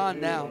he's gone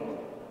now.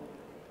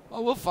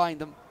 Well, we'll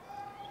find him.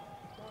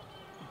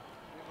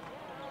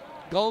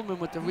 Goldman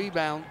with the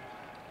rebound.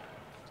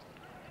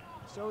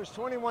 So it's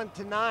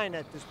 21-9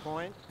 at this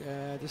point.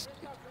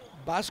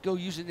 Bosco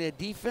using their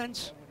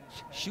defense,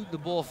 shooting the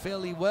ball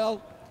fairly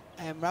well,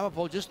 and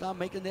Ramapo just not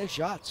making their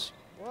shots.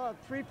 Well,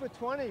 3 for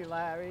 20,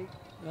 Larry.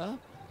 Huh?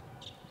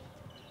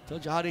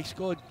 Told you how they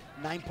scored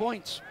 9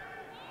 points.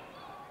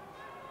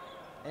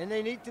 And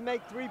they need to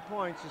make 3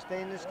 points to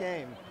stay in this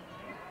game.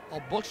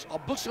 A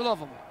bushel of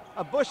them.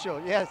 A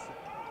bushel, yes.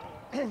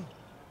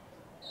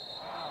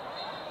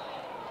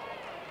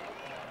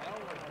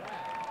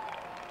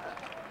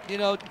 You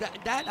know,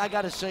 that I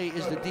got to say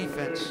is the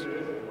defense.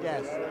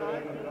 Yes.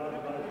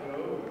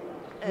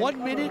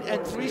 1 minute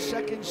and 3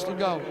 seconds to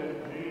go.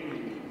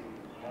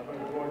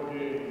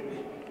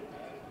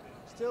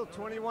 Still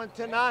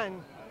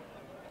 21-9.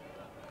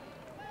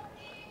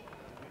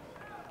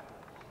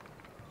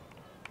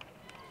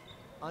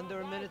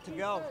 Under a minute to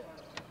go.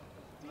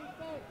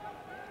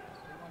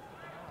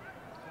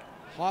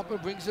 Harper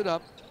brings it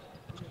up.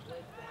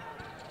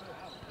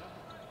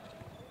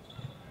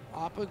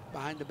 Harper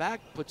behind the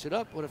back, puts it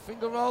up with a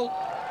finger roll.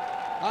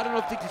 I don't know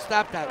if they can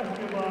stop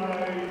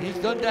that. He's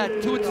done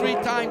that 2 or 3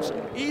 times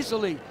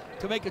easily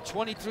to make it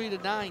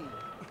 23-9.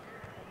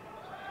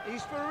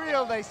 He's for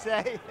real, they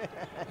say.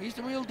 He's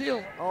the real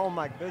deal. Oh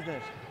my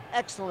goodness.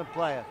 Excellent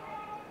player.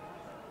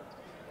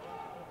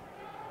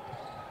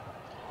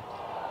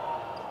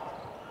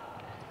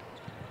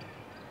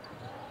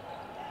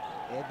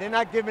 Yeah, they're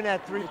not giving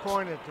that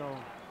 3-pointer to him.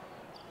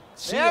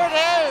 There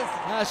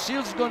it is!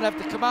 Shields is going to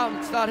have to come out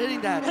and start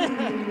hitting that.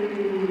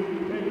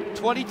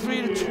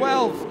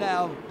 23-12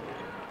 now.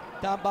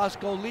 Don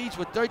Bosco leads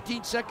with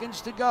 13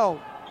 seconds to go.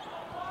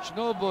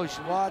 Snowbush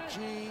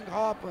watching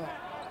Harper.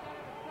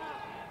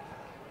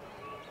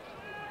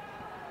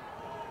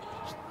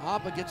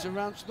 Harper gets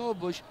around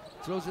Snowbush,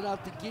 throws it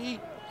out to Gee,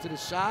 to the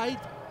side.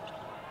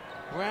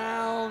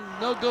 Brown,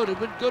 no good. It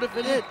wouldn't good if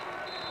it hit.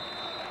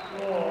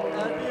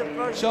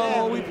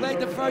 So we played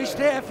the first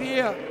half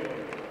here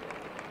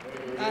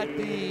at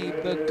the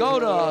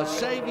Pagoda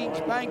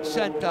Savings Bank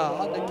Center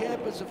on the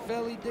campus of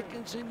Fairleigh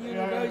Dickinson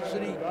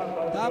University.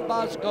 Don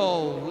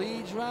Bosco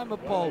leads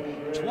Ramapo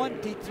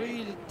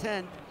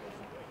 23-10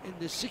 in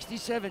the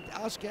 67th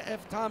Oscar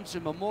F.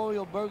 Thompson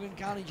Memorial Bergen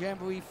County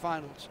Jamboree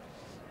Finals.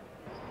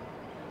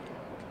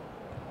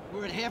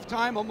 We're at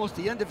halftime, almost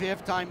the end of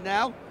halftime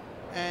now,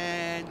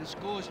 and the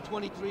score is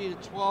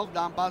 23-12.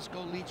 Don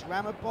Bosco leads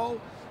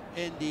Ramapo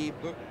in the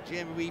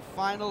Jamboree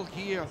final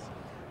here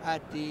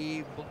at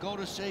the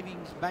Pagoda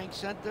Savings Bank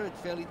Center at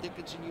Fairleigh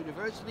Dickinson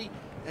University.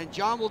 And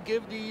John will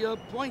give the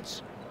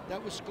points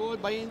that were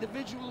scored by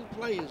individual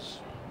players.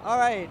 All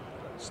right,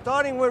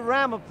 starting with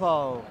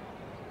Ramapo,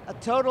 a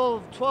total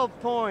of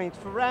 12 points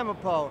for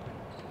Ramapo.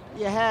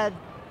 You had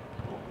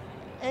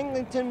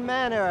Eglinton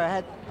Manor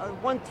had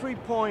one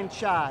 3-point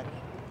shot.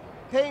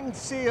 Peyton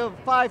Seal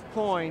 5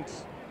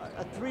 points,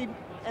 a 3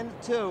 and a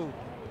 2.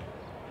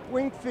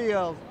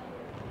 Wingfield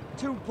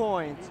 2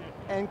 points,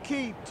 and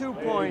Keith 2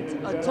 points,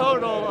 a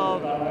total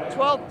of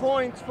 12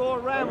 points for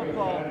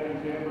Ramapo.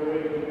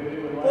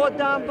 For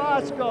Don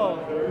Bosco,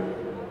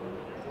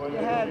 you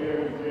had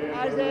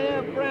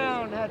Isaiah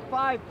Brown had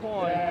 5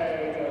 points.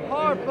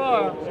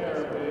 Harper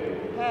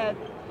had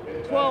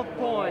 12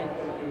 points.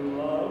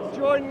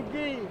 Jordan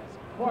Gee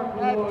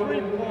had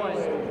 3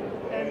 points.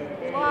 And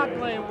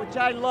Lachlan, which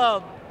I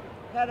love,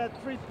 had a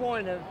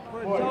 3-pointer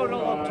for a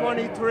total of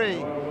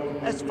 23.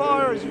 As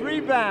far as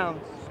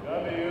rebounds,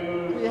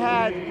 we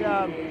had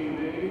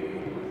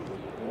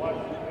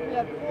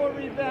 4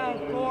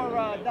 rebounds for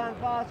Don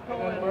Bosco.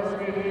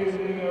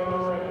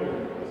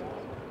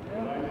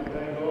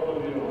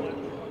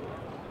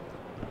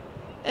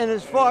 And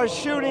as far as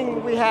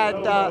shooting, we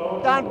had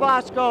Don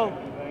Bosco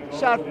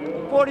shot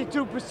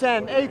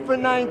 42%, 8 for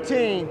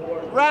 19.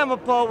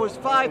 Ramapo was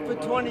 5 for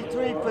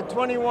 23 for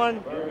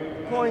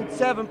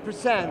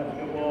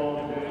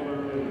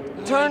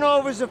 21.7%.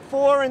 Turnovers are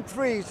 4 and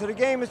 3, so the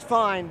game is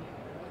fine.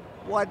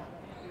 What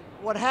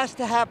has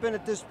to happen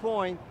at this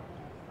point,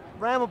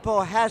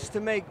 Ramapo has to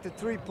make the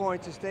 3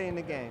 points to stay in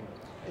the game,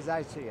 as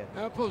I see it.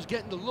 Ramapo's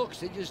getting the looks,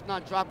 they're just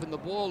not dropping the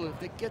ball. And if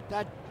they get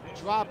that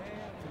drop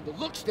from the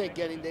looks they're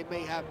getting, they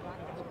may have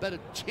a better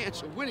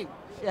chance of winning.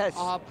 Yes.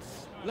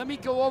 Let me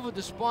go over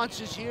the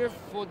sponsors here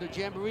for the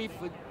Jamboree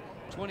for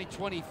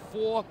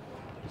 2024.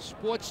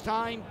 Sports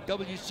Time,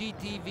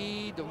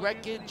 WCTV, The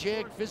Record,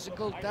 Jag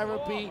Physical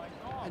Therapy,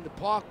 and the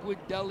Parkwood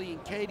Deli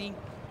and Catering.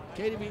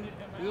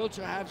 We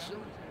also have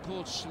some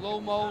called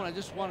Slow-Mo, and I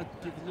just want to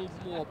give a little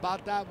more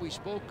about that. We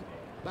spoke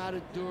about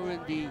it during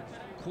the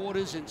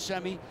quarters and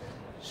semi.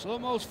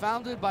 Slow-Mo is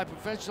founded by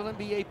professional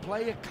NBA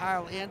player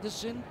Kyle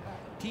Anderson.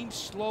 Team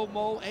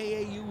Slow-Mo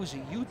AAU is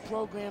a youth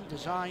program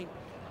designed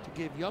to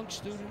give young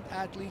student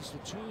athletes the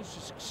tools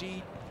to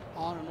succeed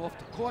on and off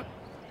the court.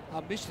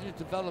 Our mission is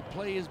to develop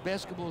players'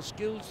 basketball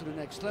skills to the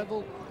next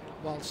level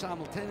while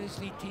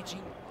simultaneously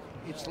teaching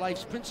its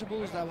life's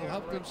principles that will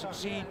help them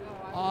succeed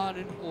on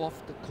and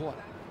off the court.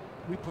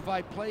 We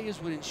provide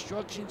players with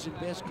instructions in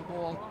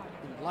basketball,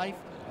 in life,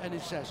 and in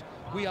success.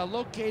 We are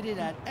located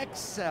at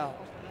Excel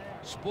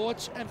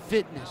Sports and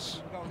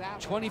Fitness,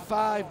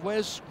 25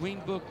 West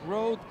Greenbrook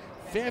Road,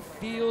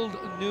 Fairfield,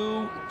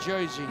 New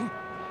Jersey.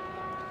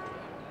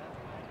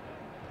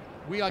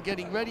 We are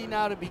getting ready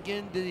now to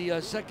begin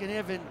the second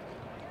half, and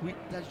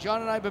as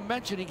John and I have been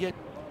mentioning it,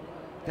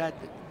 that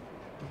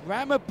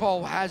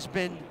Ramapo has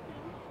been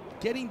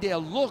getting their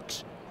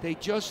looks. They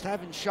just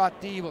haven't shot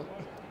deep.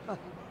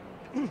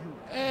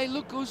 Hey,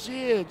 look who's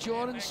here,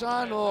 Jordan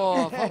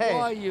Sanoff. How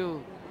are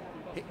you?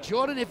 Hey,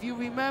 Jordan, if you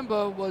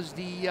remember, was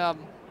the yeah,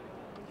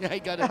 he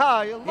got it.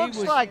 Oh, it looks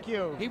like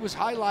you. He was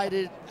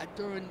highlighted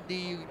during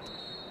the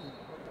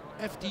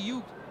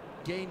FDU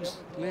games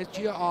last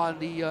year on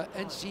the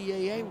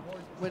NCAA.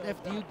 When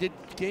FDU did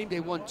game, they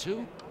won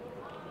two.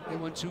 They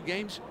won 2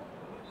 games.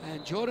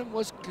 And Jordan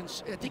was,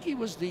 I think he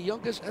was the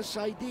youngest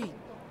SID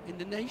in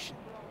the nation.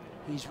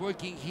 He's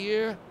working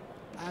here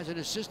as an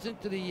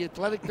assistant to the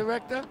athletic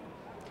director.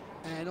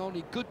 And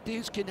only good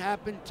things can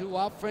happen to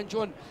our friend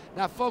Jordan.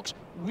 Now, folks,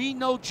 we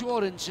know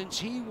Jordan since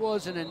he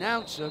was an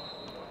announcer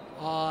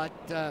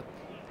at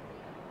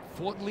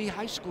Fort Lee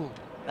High School.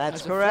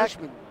 That's as correct. A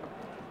freshman.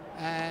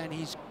 And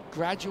he's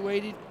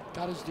graduated,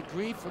 got his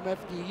degree from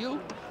FDU,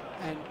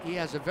 and he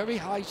has a very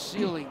high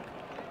ceiling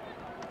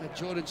that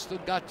Jordan still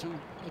got to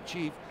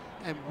achieve.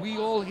 And we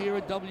all here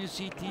at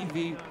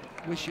WCTV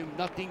wish him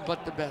nothing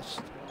but the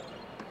best.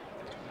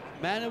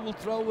 Manor will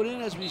throw it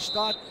in as we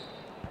start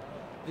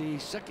the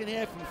second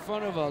half in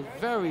front of a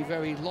very,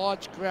 very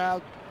large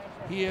crowd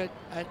here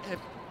at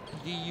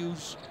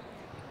FDU's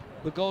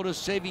Pagoda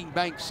Saving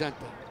Bank Center.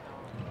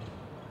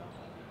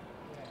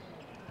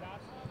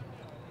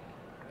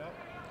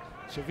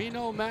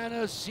 Savino,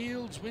 Manor,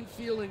 Seals,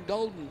 Winfield, and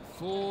Golden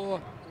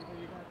for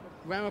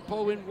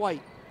Ramapo in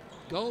white.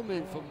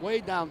 Goldman from way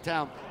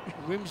downtown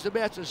rims the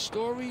basket.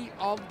 Story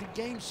of the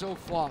game so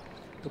far.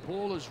 The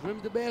ball has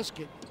rimmed the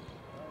basket.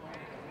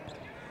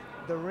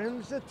 The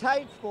rims are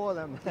tight for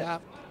them. Yeah.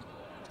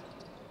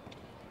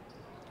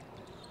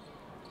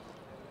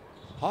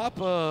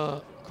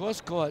 Harper,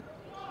 cross court.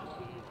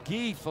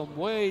 Gee from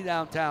way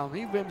downtown.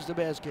 He rims the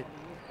basket.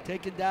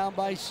 Taken down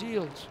by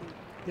Seals.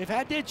 They've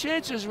had their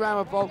chances,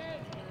 Ramapo.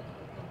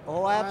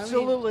 Oh,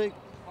 absolutely.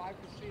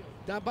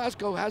 Don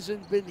Bosco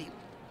hasn't been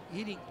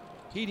heating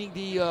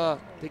the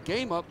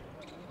game up.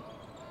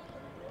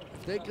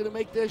 If they're going to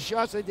make their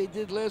shots like they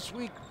did last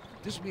week,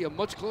 this will be a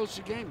much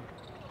closer game.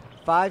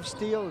 5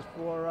 steals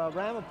for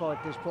Ramapo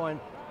at this point.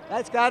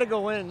 That's got to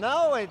go in.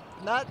 No,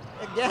 not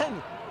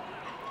again.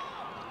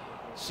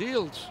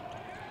 Seals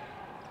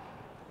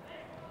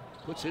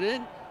puts it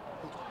in.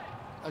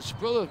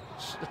 Asprilla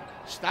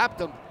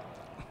stopped him.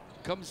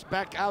 Comes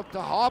back out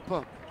to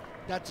Harper.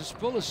 That's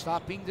Asprilla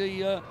stopping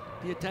the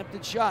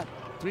attempted shot.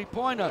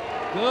 3-pointer.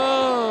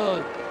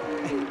 Good.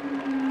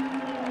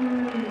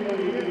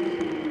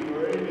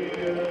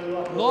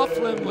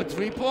 Laughlin with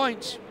 3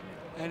 points.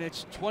 And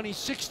it's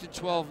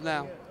 26-12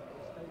 now.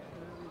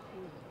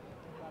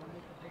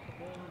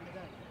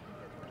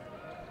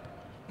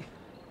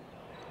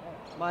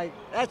 Mike,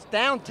 that's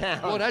downtown.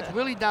 Oh, that's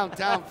really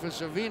downtown for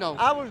Savino.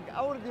 I would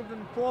have given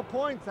him 4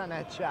 points on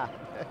that shot.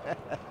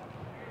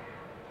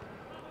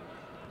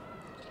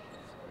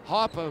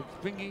 Harper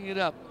bringing it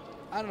up.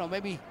 I don't know,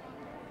 maybe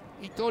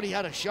he thought he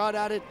had a shot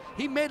at it.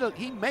 He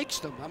makes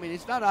them. I mean,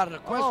 it's not out of the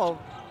question. Oh.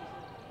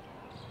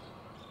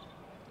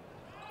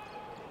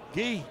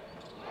 Gee.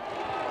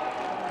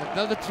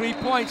 Another 3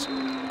 points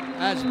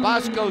as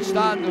Bosco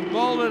starting to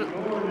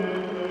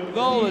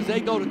roll as they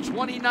go to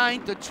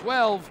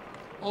 29-12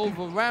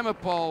 over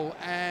Ramapo,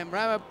 and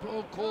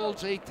Ramapo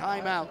calls a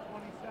timeout.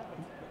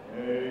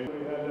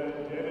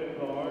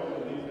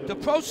 The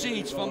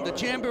proceeds from the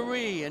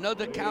Jamboree and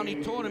other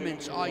county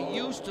tournaments are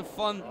used to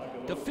fund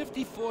the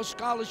 54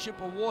 scholarship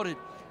awarded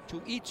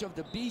to each of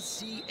the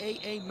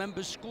BCAA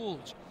member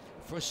schools.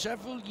 For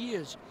several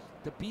years,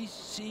 the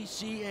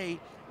BCCA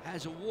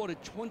has awarded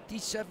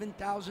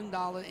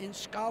 $27,000 in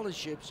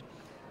scholarships,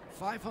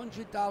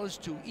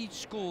 $500 to each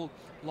school,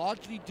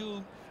 largely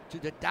due to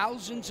the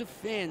thousands of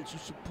fans who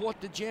support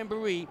the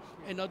Jamboree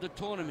and other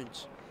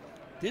tournaments.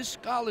 This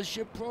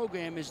scholarship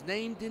program is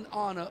named in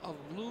honor of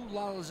Lou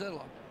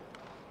Lalazella,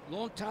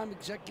 longtime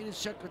executive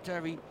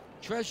secretary,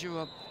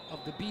 treasurer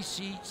of the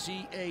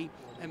BCCA,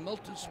 and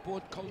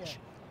multi-sport coach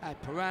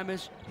at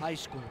Paramus High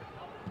School.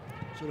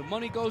 So the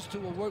money goes to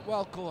a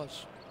worthwhile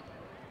cause.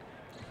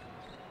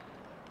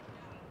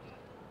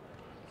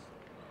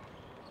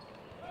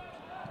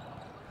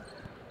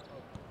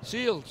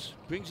 Seals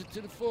brings it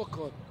to the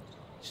forecourt.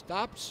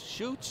 Stops,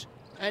 shoots,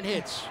 and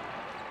hits.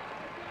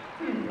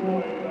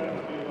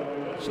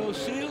 So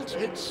Seals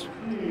hits.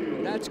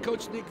 That's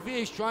Coach Nick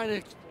Veers trying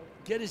to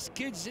get his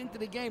kids into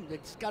the game.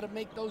 They've got to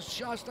make those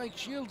shots like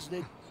Shields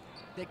did.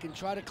 They can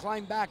try to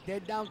climb back.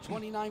 They're down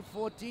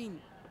 29-14.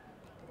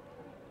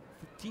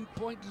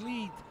 15-point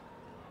lead.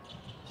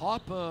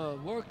 Harper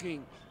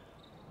working,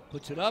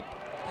 puts it up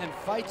and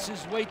fights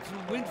his way through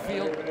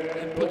Winfield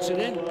and puts it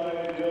in.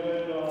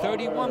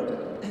 31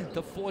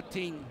 to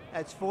 14.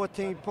 That's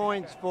 14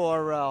 points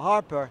for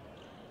Harper.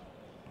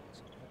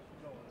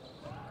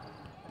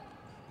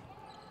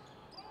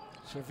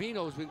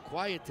 Servino's been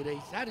quiet today.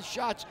 He's had his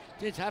shots,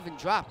 just haven't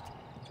dropped.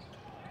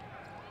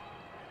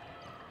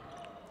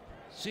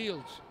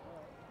 Seals.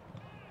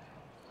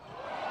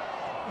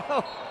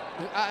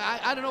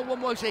 I don't know what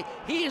more to say.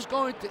 He is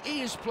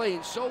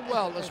playing so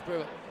well,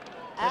 Esprilla.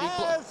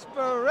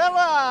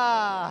 Esprilla!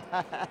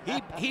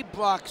 He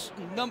blocks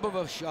a number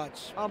of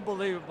shots.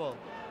 Unbelievable.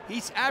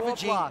 He's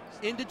averaging,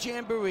 in the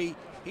Jamboree,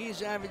 he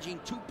is averaging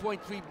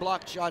 2.3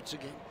 block shots a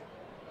game.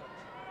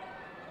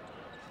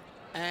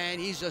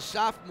 And he's a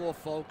sophomore,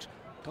 folks.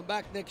 Come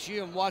back next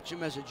year and watch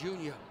him as a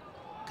junior.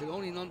 Could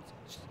only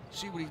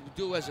see what he would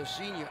do as a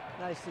senior.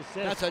 Nice assist.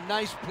 That's a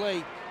nice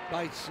play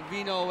by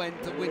Savino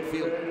and to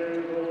Winfield.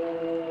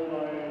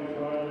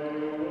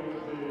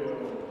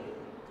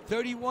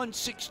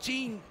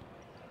 31-16.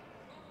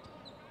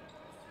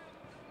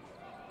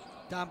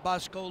 Don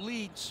Bosco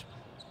leads.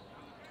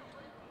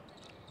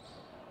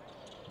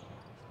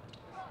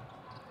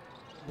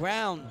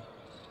 Brown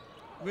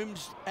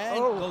rims and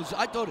goes,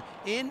 I thought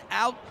in,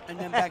 out, and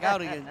then back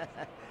out again.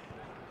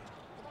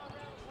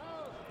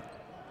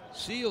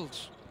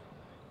 Seals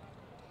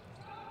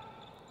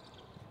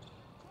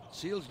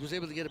was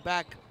able to get it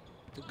back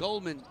to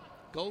Goldman.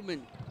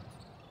 Goldman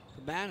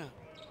to Manna.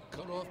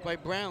 Cut off by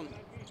Brown.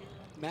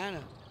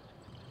 Manna.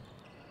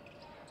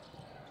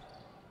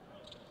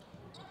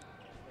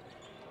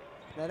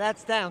 Now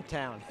that's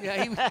downtown.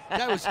 Yeah,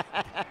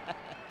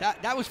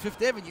 that was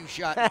Fifth Avenue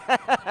shot.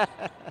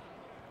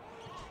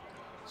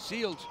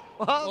 Seals.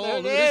 Well, look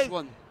at this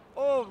one.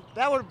 Oh,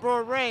 that would have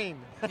brought rain.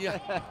 Yeah,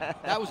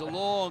 that was a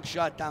long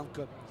shot down.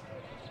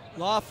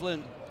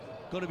 Laughlin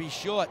going to be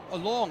short.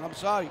 Long, I'm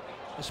sorry.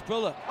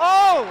 Esprilla.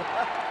 Oh!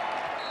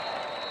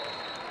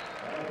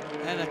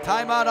 And a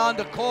timeout on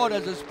the court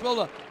as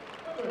Esprilla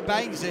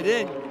bangs it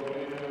in.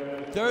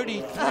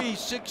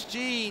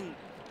 33-16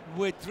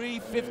 with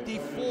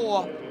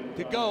 3:54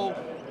 to go.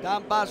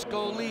 Don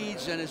Bosco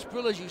leads, and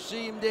Esprilla, as you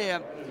see him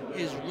there,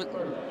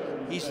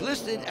 he's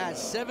listed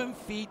as 7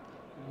 feet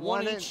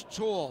 1 inch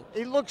tall.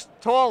 He looks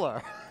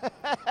taller.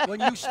 When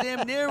you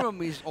stand near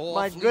him, he's awfully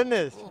My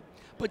goodness. tall.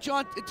 But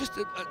John, just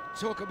to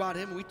talk about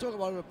him, we talk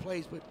about other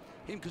plays, but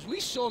him, because we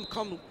saw him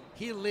come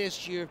here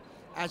last year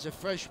as a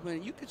freshman,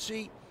 and you could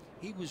see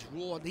he was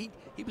raw. He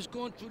was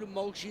going through the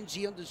motions.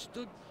 He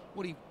understood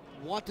what he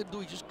wanted to do.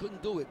 He just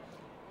couldn't do it.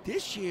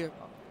 This year,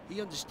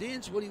 he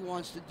understands what he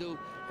wants to do,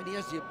 and he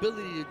has the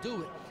ability to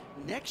do it.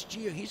 Next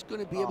year, he's going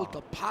to be able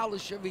to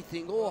polish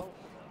everything off,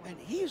 and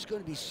he is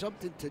going to be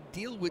something to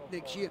deal with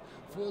next year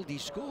for all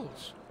these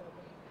schools.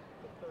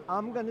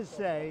 I'm going to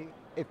say,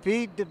 if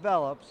he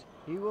develops,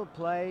 he will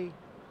play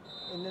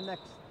in the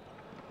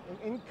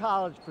in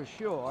college for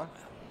sure,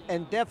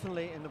 and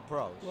definitely in the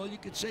pros. Well, you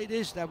could say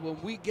this, that when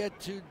we get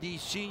to the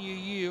senior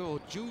year or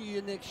junior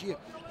year next year,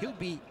 he'll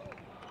be,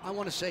 I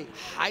want to say,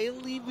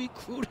 highly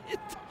recruited.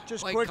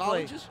 Just by quickly,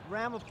 colleges.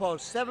 Ramapo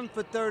 7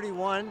 for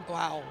 31.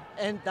 Wow.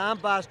 And Don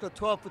Bosco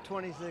 12 for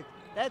 26.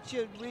 That's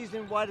your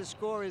reason why the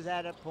score is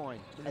at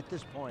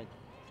this point.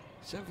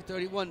 7 for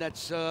 31,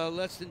 that's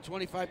less than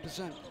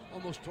 25%,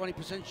 almost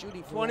 20%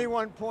 shooting for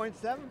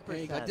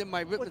 21.7%. I did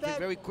my arithmetic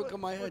very quick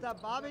on my head. Was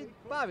that Bobby?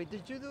 Bobby,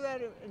 did you do that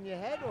in your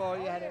head, or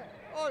you had it?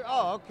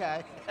 Oh,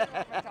 okay.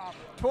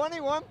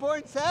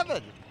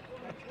 21.7.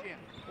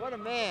 What a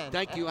man.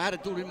 Thank you. I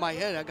had to do it in my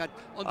head. I got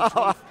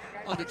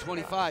under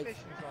 25.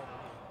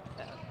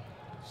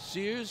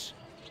 Sears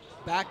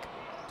back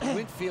to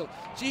Winfield.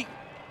 See,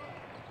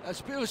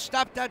 Spears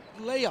stopped that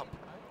layup.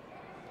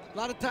 A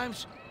lot of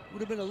times would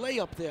have been a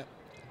layup there.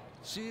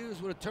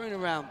 Sears with a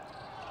turnaround.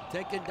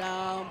 Taken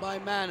down by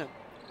Manna.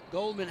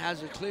 Goldman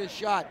has a clear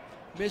shot.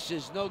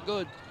 Misses, no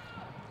good.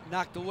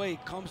 Knocked away,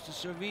 comes to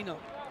Servino.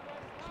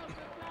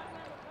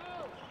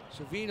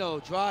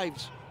 Servino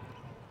drives.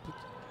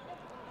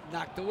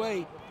 Knocked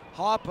away.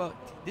 Harper,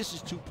 this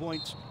is 2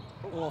 points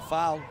or a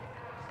foul.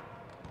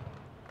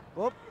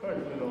 Whoop.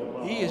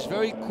 He is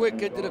very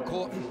quick into the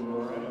court.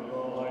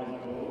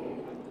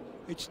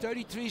 It's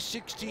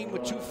 33-16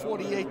 with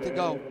 2:48 to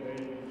go.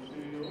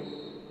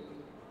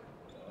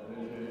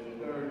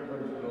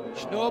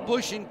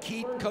 Schnorbush and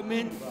Keat come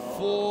in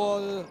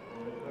for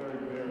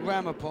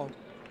Ramapo.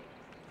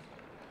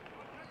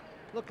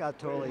 Look how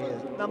tall he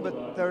is, number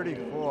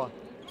 34.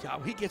 Yeah,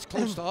 he gets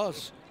close to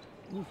us.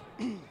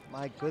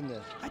 My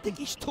goodness. I think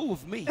he's 2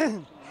 of me.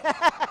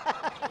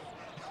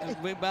 And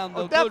rebound,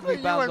 no good, Definitely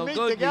rebound, you no and me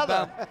good,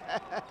 together.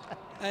 rebound.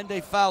 And they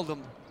fouled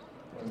him.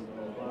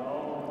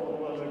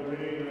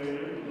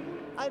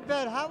 I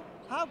bet how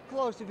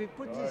close, if he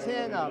puts his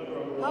hand up,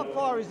 how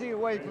far is he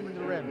away from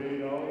the rim?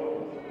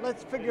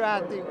 Let's figure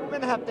out. We're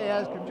going to have to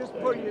ask him. Just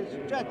put your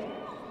stretch.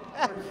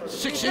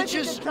 6 you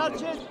inches? Think you can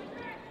touch it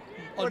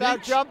An without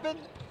inch? jumping?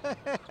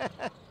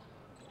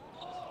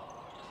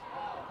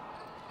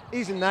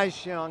 He's a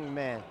nice young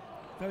man.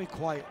 Very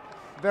quiet.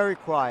 very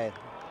quiet.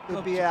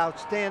 He'd be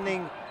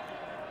outstanding.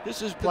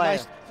 This is player.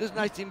 This is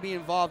nice thing being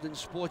involved in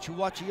sports. You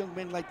watch a young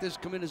man like this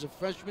come in as a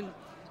freshman,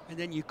 and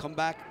then you come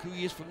back 2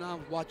 years from now,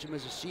 watch him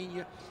as a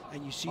senior,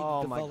 and you see the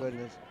Oh my development.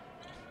 goodness.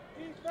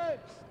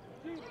 Defense!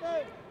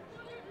 Defense!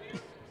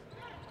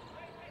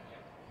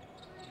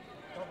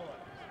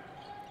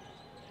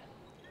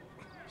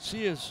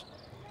 Sears,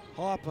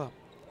 Harper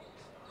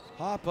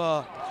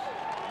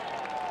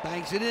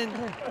bangs it in.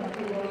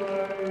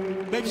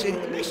 Makes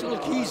it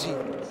look easy.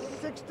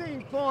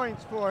 16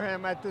 points for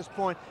him at this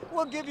point.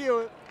 We'll give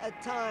you at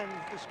times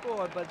the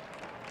score, but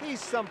he's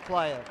some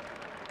player,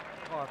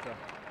 Parker.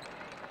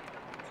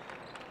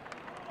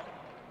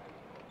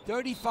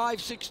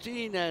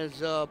 35-16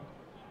 as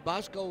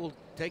Bosco will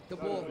take the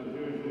ball.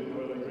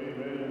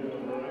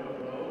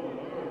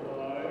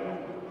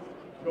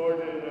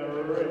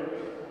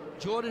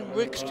 Jordan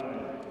Ricks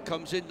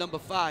comes in, number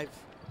 5.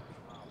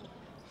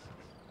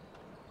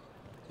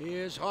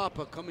 Here's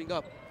Harper coming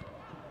up.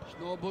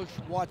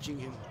 Snowbush watching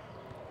him.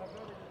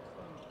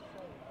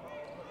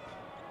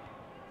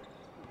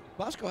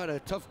 Bosco had a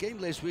tough game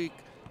last week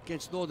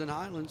against Northern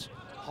Highlands.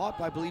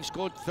 Harper, I believe,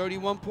 scored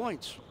 31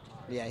 points.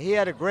 Yeah, he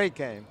had a great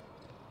game.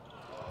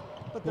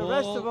 But the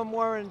rest of them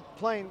weren't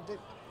playing.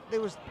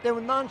 They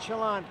were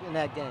nonchalant in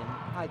that game,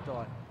 I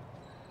thought.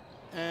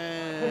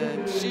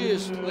 And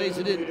Sears lays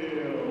it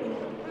in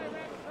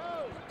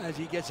as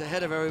he gets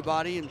ahead of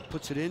everybody and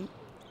puts it in.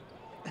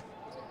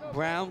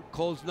 Brown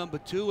calls number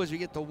 2 as we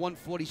get to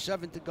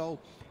 1:47 to go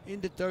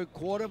in the third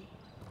quarter.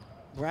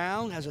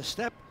 Brown has a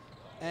step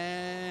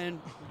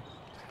and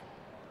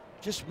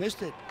just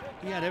missed it.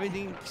 He had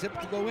everything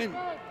except to go in.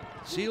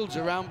 Seals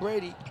around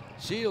Brady.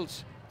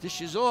 Seals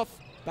dishes off.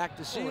 Back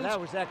to Seals. Oh, that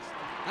was excellent.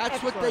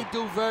 That's what they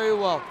do very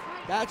well.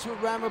 That's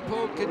what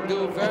Ramapo can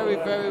do very,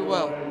 very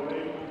well.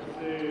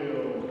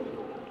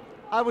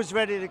 I was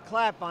ready to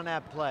clap on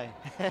that play.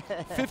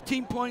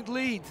 15-point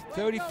lead,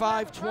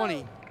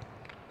 35-20.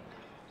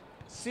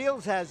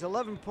 Seals has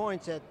 11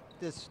 points at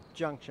this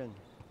junction.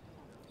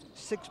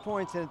 6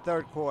 points in the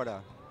third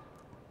quarter.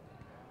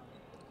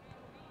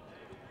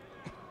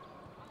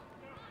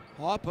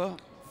 Harper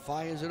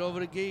fires it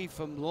over the Gee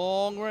from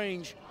long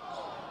range.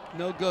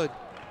 No good.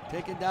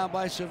 Taken down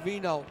by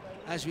Savino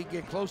as we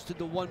get close to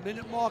the 1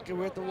 minute mark, and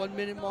we're at the 1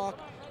 minute mark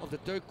of the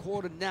third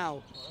quarter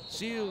now.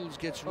 Seals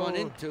gets run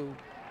into.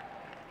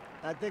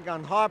 I think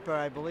on Harper,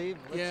 I believe.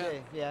 Let's Yeah.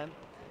 see. Yeah.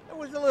 It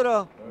was a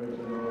little.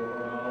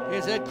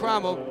 Here's Ed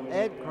Cromwell.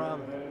 Ed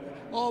Crum.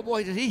 Oh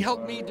boy, did he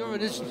help me during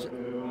this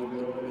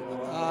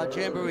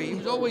Jamboree. He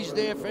was always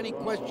there for any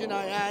question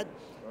I had.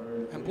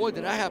 And boy,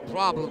 did I have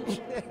problems.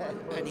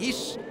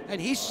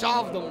 and he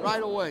solved them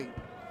right away.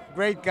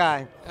 Great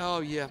guy.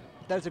 Oh yeah.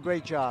 Does a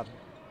great job.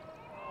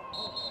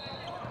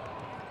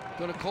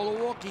 Gonna call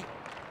a walkie.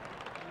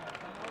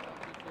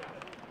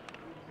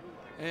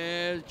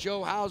 And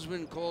Joe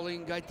Hausman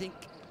calling, I think,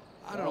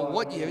 I don't know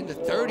what year, in the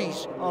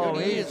 30s. Oh,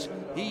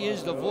 he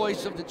is the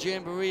voice of the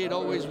Jamboree. It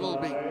always will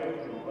be.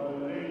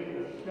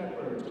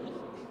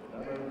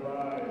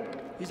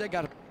 He's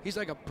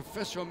like a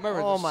professor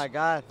emeritus. Oh my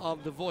God.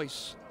 Of the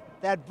voice.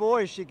 That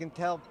voice you can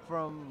tell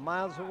from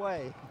miles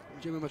away.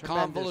 Jimmy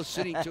McConville Tremendous. is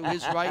sitting to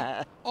his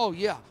right. Oh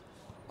yeah.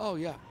 Oh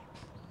yeah.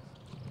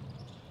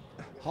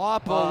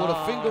 Harper with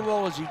a finger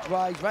roll as he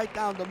drives right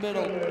down the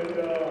middle.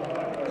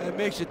 And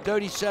makes it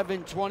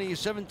 37-20, a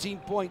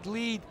 17-point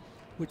lead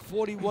with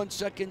 41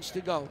 seconds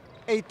to go.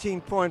 18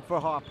 point for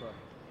Harper.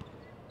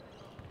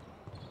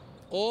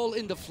 All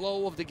in the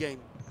flow of the game.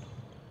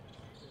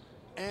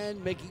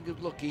 And making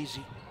it look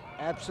easy.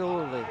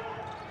 Absolutely.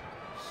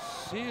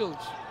 Seals.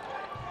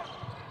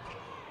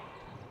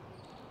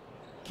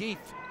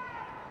 Keith.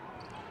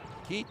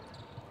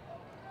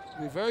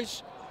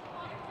 Reverse.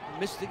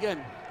 Missed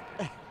again.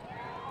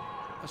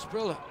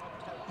 Asprilla.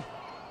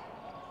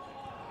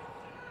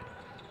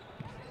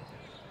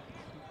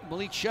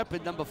 Malik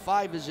Shepard, number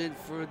 5, is in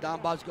for Don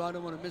Bosco. I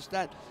don't want to miss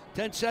that.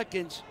 10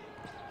 seconds.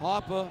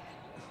 Harper.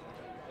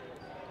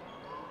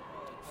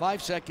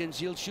 5 seconds.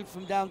 He'll shoot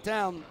from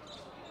downtown.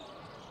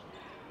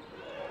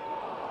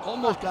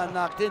 Almost got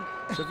knocked in.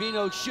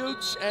 Savino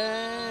shoots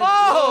and.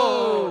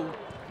 Oh!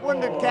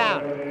 Wouldn't have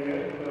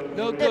counted.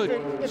 No good.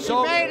 If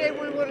he made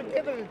it, we would have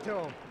given it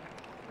to him.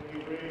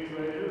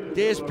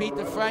 There's Pete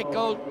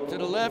DeFranco to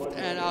the left,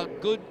 and our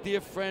good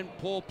dear friend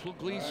Paul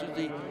Pugliese, who's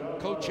the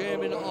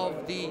co-chairman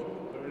of the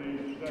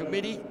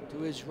committee, to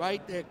his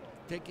right. They're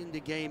taking the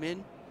game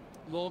in.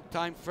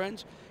 Long-time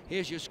friends.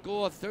 Here's your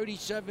score,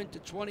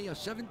 37-20, a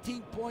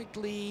 17-point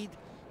lead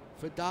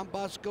for Don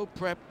Bosco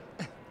Prep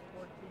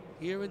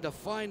here in the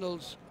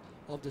finals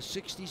of the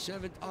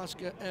 67th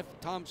Oscar F.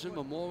 Thompson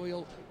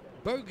Memorial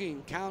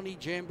Bergen County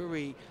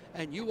Jamboree,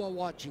 and you are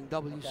watching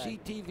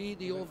WCTV,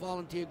 the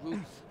all-volunteer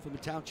group from the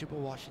Township of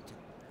Washington.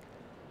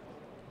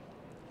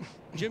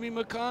 Jimmy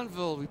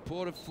McConville,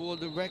 reporter for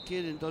the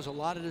Record, and does a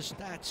lot of the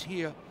stats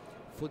here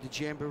for the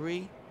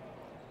Jamboree.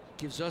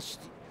 Gives us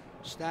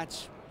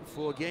stats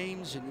before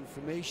games and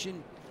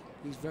information.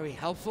 He's very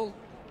helpful.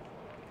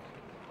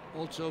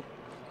 Also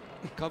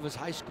covers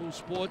high school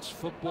sports,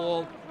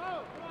 football,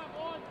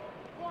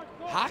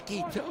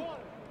 Hockey, too.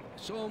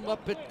 Saw him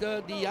up at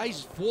the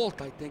Ice Vault,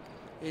 I think,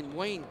 in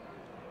Wayne,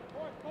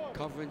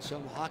 covering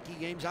some hockey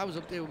games. I was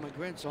up there with my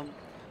grandson,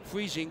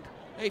 freezing.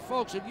 Hey,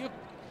 folks, if your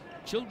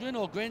children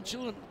or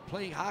grandchildren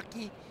playing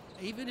hockey,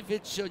 even if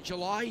it's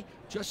July,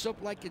 dress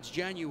up like it's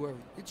January.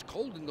 It's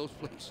cold in those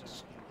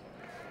places.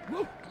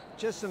 Woo.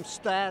 Just some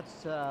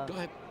stats. Go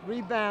ahead.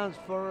 Rebounds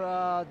for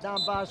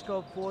Don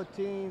Bosco,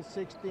 14,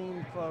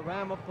 16 for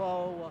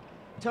Ramapo.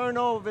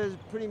 Turnovers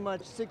pretty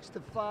much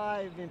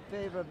 6-5 in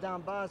favor of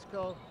Don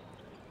Bosco.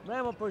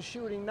 Ramapo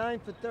shooting 9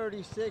 for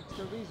 36,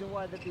 the reason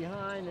why they're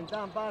behind, and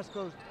Don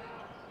Bosco's,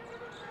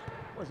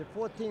 was it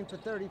 14 for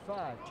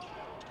 35?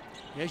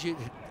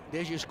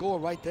 There's your score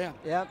right there.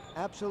 Yep,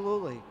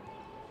 absolutely.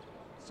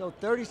 So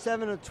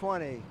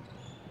 37-20.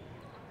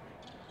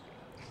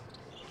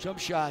 Jump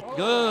shot,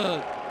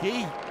 good.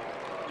 D.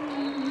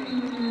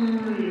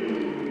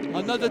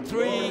 Another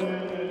three,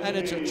 and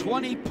it's a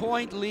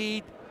 20-point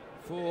lead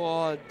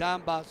for Don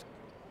Bosco.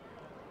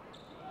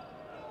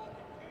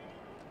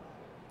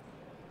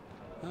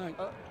 All right.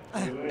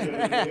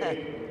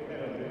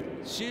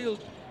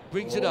 Shield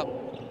brings it up.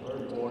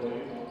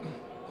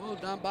 Oh,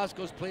 Don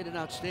Bosco's played an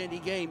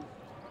outstanding game.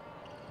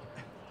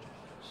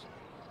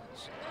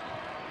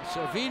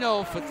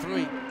 Servino for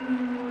three.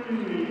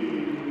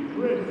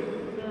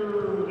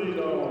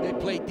 They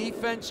played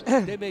defense.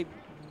 They made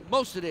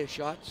most of their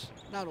shots.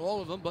 Not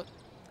all of them, but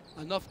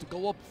enough to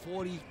go up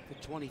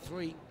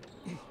 40-23.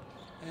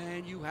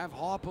 And you have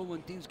Harper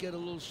when things get a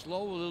little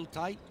slow, a little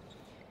tight.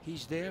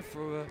 He's there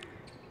for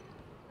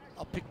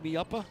a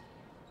pick-me-upper.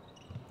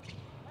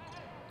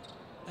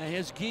 And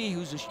here's Guy,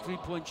 who's a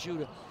three-point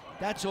shooter.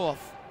 That's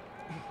off.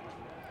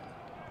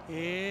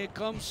 Here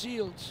comes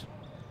Shields.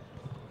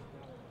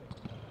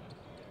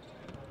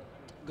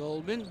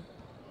 Goldman.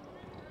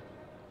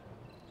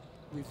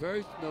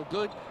 Reverse, no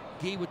good.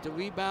 Guy with the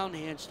rebound,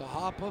 hands to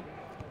Harper.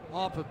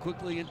 Harper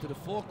quickly into the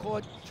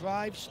forecourt,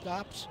 drives,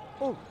 stops.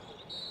 Oh.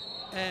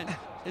 And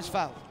is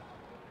fouled.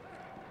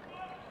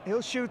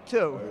 He'll shoot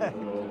two.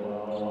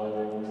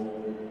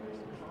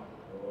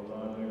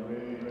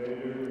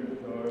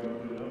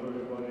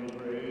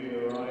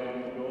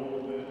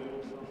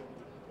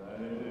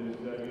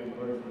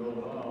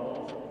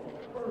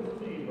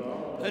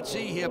 Let's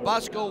see here.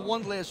 Bosco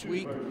won last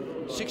week,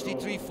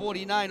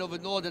 63-49 over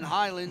Northern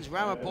Highlands.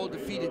 Ramapo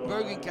defeated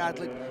Bergen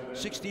Catholic,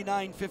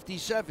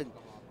 69-57.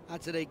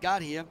 That's how they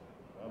got here.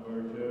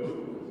 Number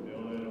 2,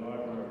 still in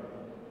Harper.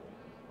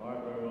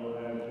 Harper will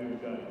have 2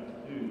 shots.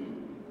 2.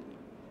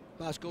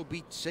 Bosco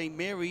beat St.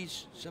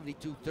 Mary's,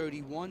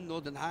 72-31.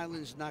 Northern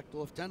Highlands knocked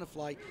off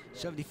Tenafly,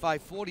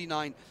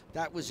 75-49.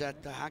 That was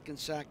at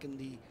Hackensack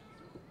in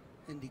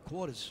the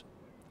quarters.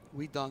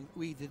 We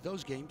did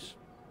those games.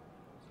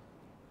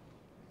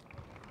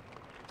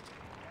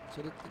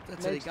 So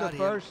that's how they got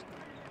here. First.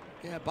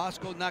 Yeah,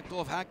 Bosco knocked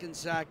off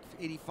Hackensack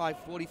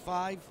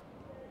 85-45.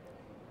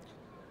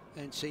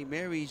 And St.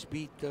 Mary's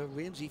beat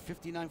Ramsey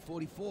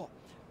 59-44.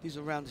 These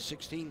are round of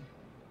 16.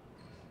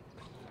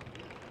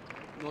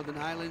 Northern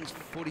Highlands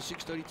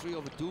 46-33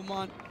 over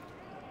Dumont.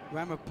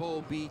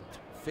 Ramapo beat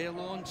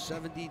Fairlawn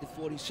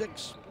 70-46.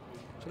 So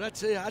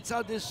that's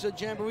how this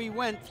Jamboree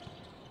went.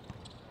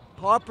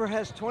 Harper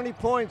has 20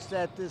 points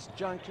at this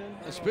junction.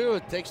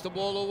 Spirit takes the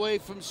ball away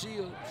from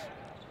Shields.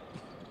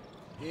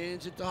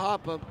 Hands it to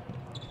Harper.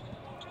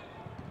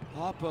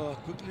 Harper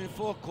quickly in the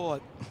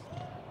forecourt.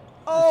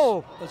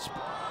 Oh! That's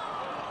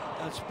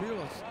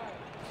Spirit.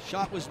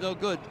 Shot was no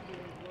good.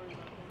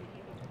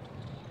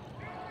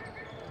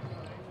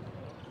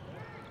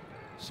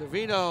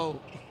 Servino.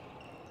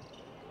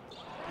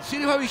 You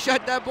see how he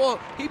shot that ball?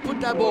 He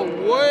put that ball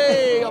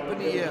way up in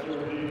the air.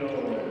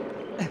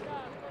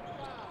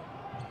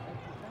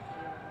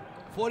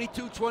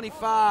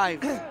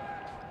 42-25.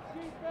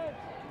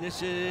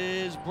 This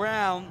is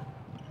Brown.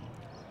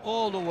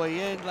 All the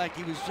way in like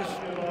he was just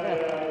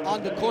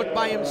on the court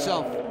by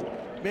himself.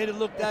 Made it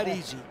look that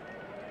easy.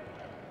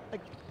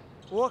 Like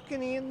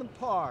walking in the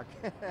park,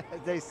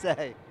 as they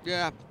say.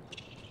 Yeah.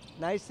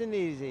 Nice and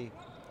easy.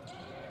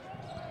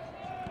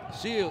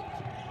 Sealed.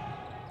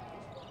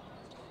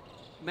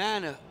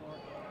 Manna.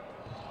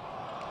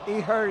 He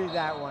hurried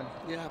that one.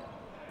 Yeah.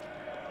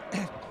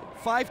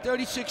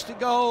 5:36 to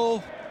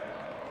go.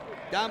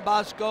 Don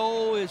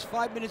Bosco is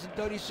 5 minutes and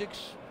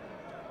 36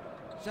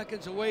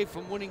 seconds away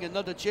from winning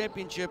another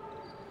championship.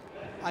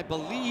 I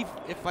believe,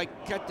 if I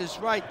get this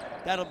right,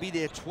 that'll be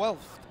their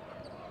 12th.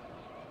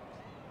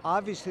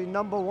 Obviously,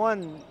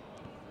 #1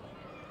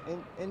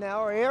 in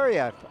our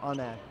area on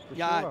that.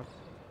 Yeah, sure.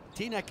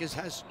 Teaneck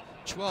has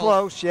 12.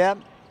 Close, yeah.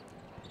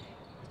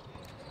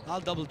 I'll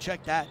double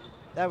check that.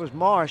 That was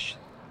Marsh.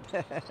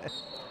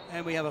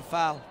 And we have a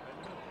foul.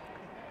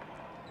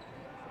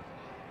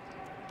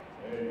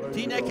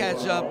 Teaneck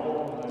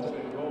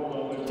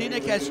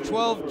has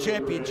 12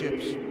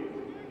 championships.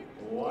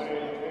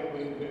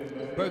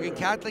 Bergen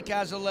Catholic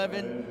has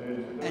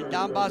 11, and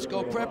Don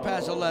Bosco Prep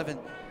has 11.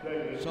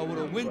 So with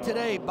a win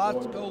today,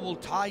 Bosco will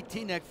tie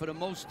Teaneck for the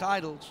most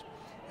titles,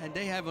 and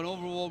they have an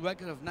overall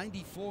record of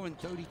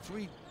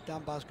 94-33.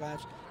 Don Bosco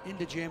has in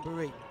the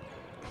Jamboree.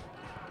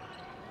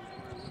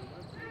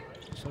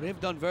 So they've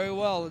done very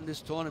well in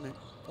this tournament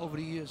over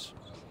the years.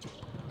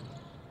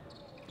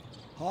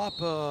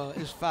 Harper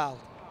is fouled.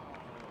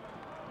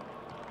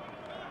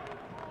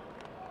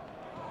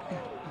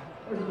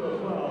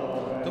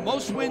 The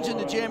most wins in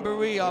the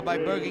Jamboree are by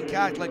Bergen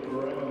Catholic.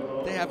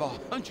 They have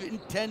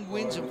 110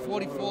 wins and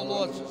 44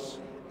 losses.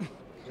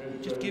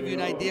 Just to give you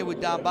an idea with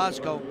Don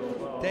Bosco,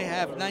 they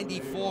have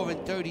 94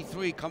 and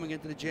 33 coming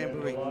into the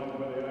Jamboree.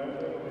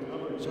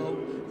 So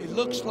it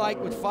looks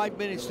like with 5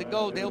 minutes to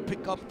go, they'll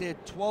pick up their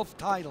 12th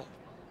title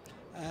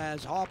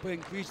as Harper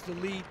increased the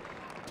lead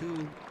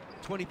to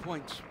 20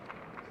 points.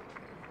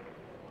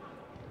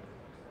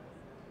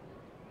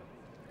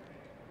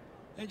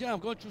 And John, I'm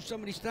going through some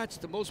of these stats.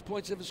 The most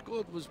points ever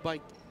scored was by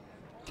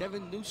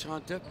Kevin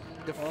Newshunter,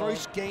 the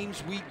first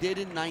games we did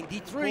in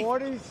 '93.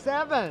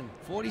 47.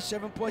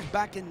 47 points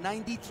back in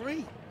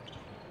 '93.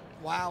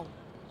 Wow.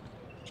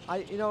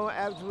 You know,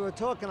 as we were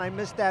talking, I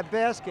missed that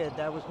basket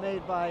that was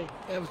made by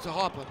It was to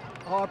Harper.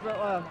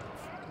 Harper.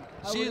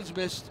 Seals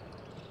missed.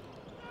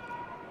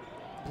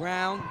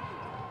 Brown.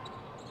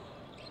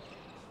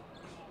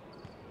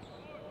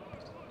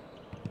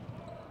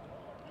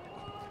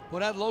 Well,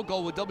 that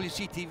logo with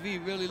WCTV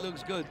really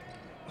looks good.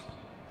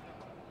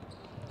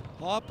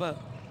 Harper,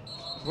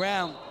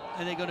 Brown,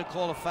 and they're going to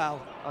call a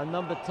foul.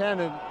 Number 10.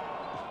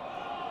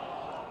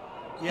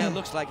 Yeah, it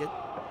looks like it.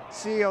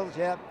 Seals,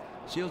 yep.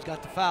 Seals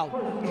got the foul.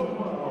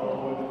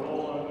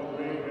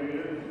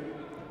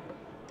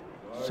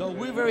 So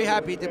we're very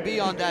happy to be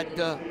on that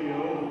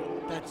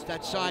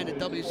that sign at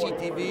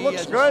WCTV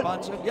Looks as a good.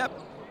 sponsor. Yep.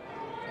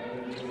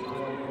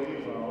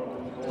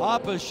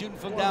 Harper shooting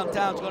from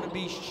downtown is going to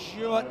be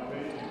short,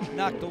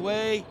 knocked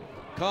away.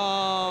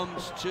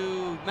 Comes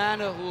to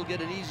Manor, who will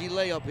get an easy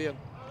layup here.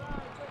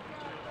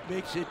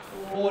 Makes it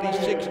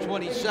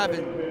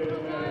 46-27.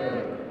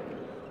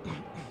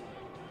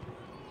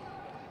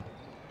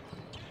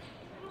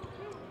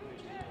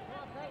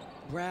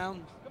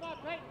 Brown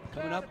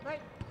coming up.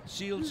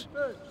 Seals.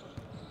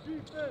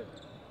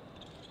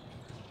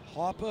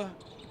 Harper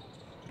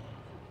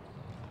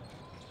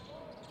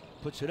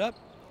puts it up.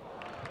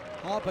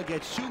 Harper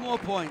gets 2 more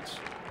points.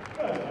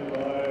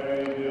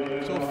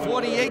 So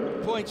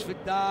 48 points for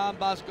Don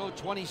Bosco,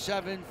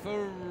 27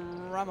 for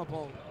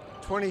Ramapo.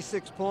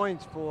 26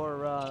 points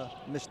for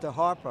Mr.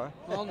 Harper.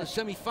 Well, in the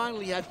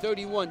semifinal, he had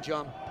 31,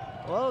 John.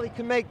 Well, he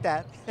can make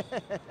that.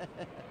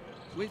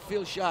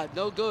 Winfield shot,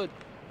 no good.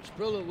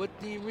 Sprilla with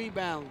the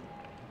rebound.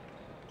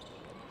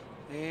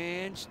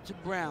 Hands to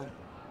Brown.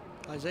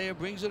 Isaiah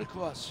brings it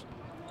across.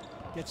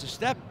 Gets a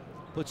step,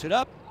 puts it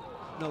up.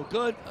 No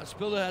good.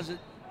 Sprilla has it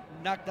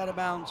knocked out of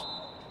bounds.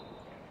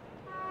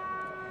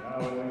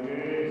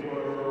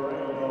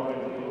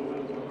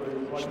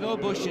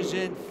 Snowbush is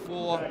in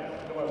for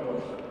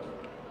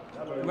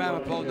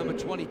Ramapo, number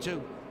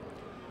 22.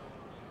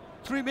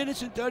 3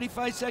 minutes and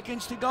 35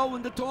 seconds to go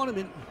in the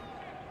tournament.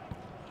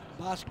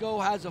 Bosco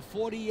has a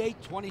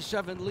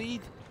 48-27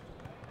 lead.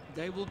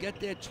 They will get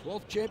their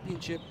 12th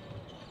championship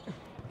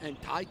and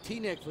tie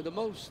Teaneck for the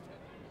most.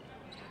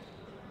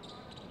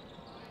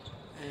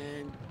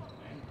 And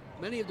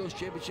many of those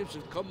championships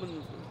have come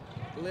in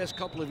the last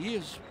couple of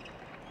years.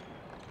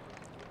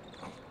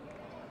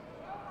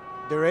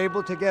 They're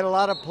able to get a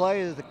lot of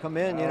players to come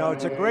in. You know,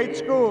 it's a great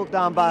school,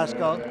 Don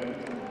Bosco.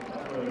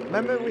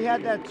 Remember, we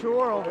had that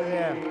tour over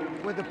there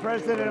with the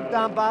president of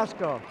Don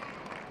Bosco.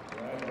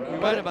 You're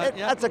right about it,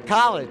 yeah. That's a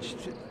college,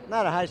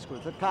 not a high school.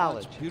 It's a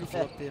college. It's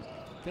beautiful up there.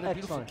 Got a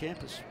beautiful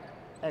campus.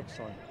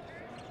 Excellent.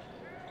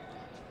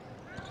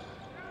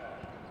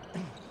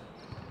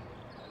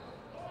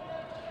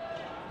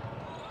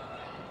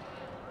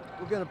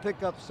 We're going to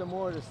pick up some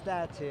more of the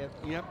stats here.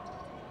 Yep,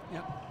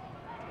 yep.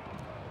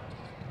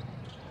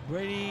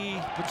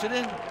 Brady puts it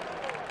in.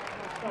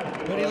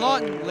 Brady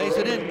Lawton lays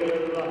it in.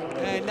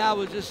 And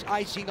now it's just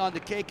icing on the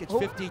cake. It's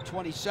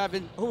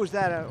 50-27. Who was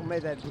that who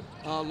made that?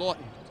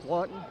 Lawton.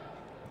 Lawton.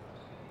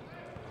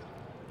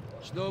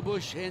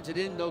 Snowbush hands it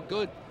in, no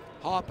good.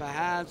 Harper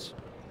has.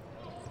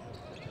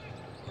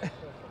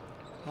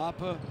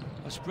 Harper,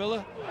 a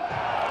Sprilla.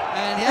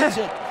 And hits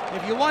it.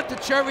 If you want the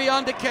cherry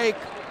on the cake,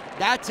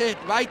 that's it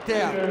right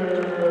there.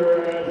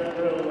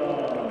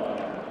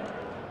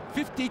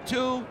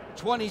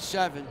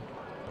 52-27.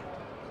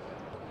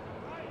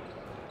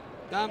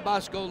 Don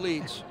Bosco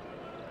leads.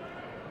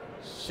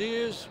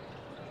 Sears,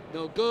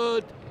 no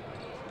good.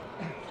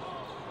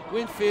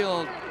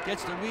 Winfield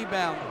gets the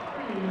rebound.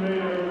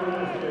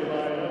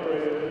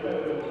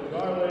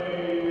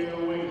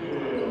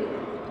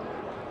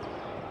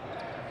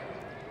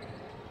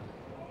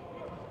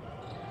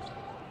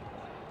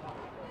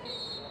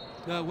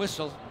 The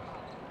whistle.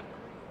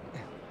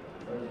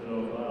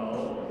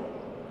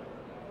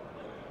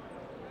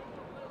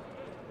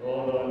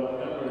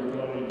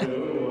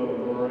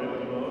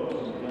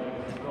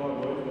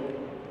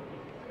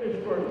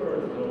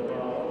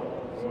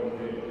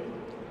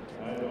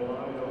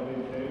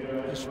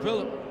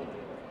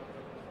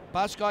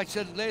 Bosco, I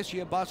said it last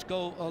year,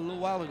 Bosco a little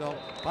while ago.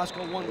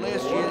 Bosco won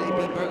last year. They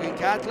beat Bergen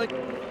Catholic.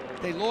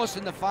 They lost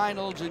in the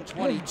finals in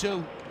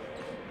 22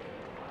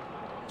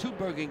 to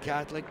Bergen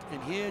Catholic,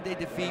 and here they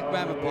defeat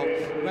Ramapo.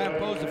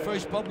 Ramapo is the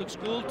first public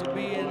school to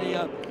be in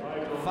the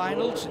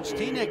final since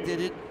Teaneck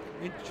did it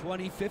in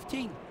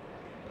 2015.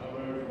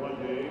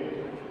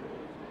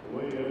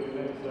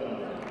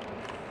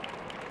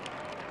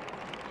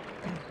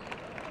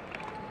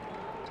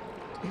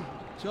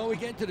 So we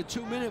get to the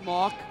 2-minute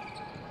mark.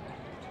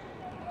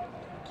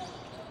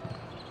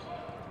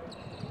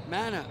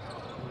 Manna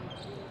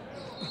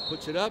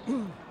puts it up,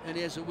 and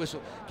there's a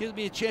whistle. Gives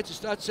me a chance to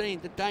start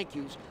saying the thank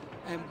yous.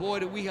 And boy,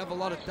 do we have a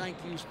lot of thank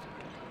yous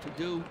to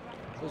do,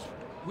 because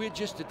we're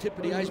just the tip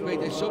of the iceberg.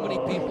 There's so many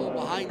people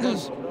behind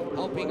us,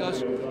 helping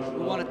us. We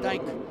want to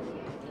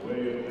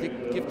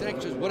give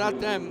thanks. Without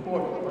them,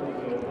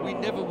 we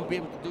never would be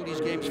able to do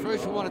these games.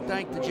 First, we want to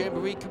thank the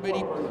Jamboree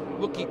Committee,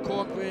 Rookie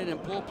Corcoran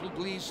and Paul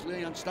Pugliese,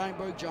 Leon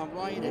Steinberg, John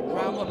Ryan, Ed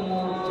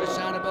Graumer, Chris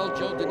Annabelle,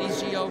 Joe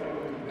Denisio,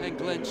 and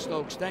Glenn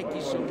Stokes. Thank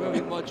you so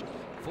very much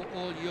for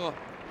all your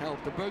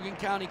help. The Bergen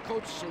County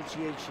Coach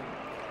Association,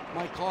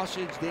 Mike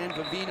Horsage, Dan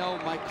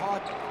Vivino, Mike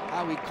Hart,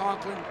 Howie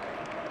Conklin,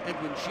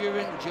 Edwin Shearer,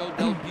 and Joe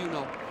Del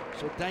Buno.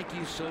 So thank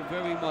you so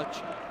very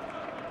much.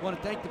 I want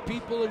to thank the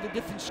people in the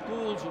different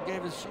schools who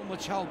gave us so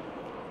much help.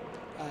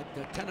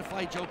 At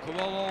Tenafly, Joe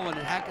Carollo, and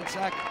at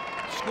Hackensack,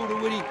 Scooter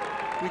Whitty.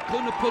 We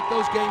couldn't have put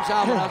those games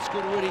out without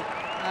Scooter Whitty,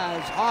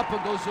 as Harper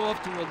goes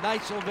off to a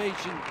nice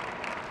ovation.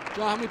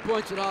 John, how many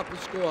points did Harper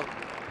score?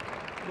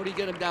 What do you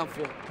get him down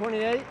for?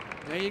 28.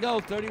 There you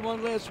go,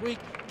 31 last week.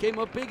 Came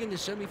up big in the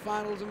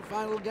semifinals and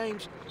final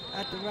games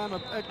at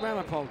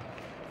Ramapo.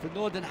 For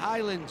Northern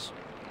Highlands,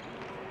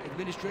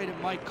 Administrator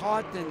Mike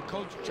Hart and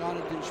Coach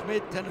Jonathan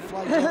Schmidt,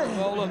 Tenafly, Joe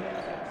Carollo,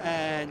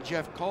 and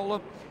Jeff Kohler.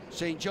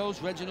 St.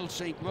 Joe's, Reginald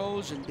St.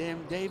 Rose and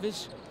Dan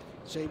Davis.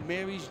 St.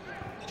 Mary's,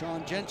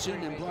 John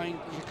Jensen and Brian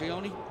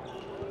Giacchione.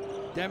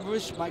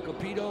 Demarest, Michael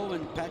Pito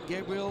and Pat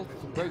Gabriel.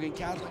 From Bergen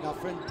Catholic, our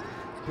friend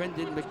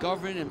Brendan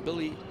McGovern and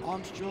Billy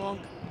Armstrong.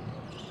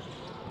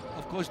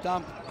 Of course,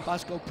 Don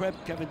Bosco Prep,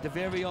 Kevin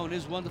DeVario and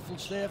his wonderful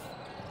staff.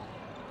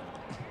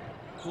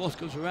 Who else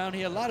goes around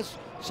here? A lot of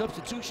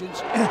substitutions.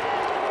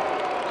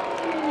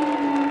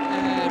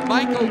 And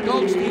Michael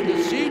Goldstein,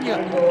 the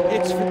senior,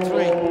 hits for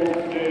 3.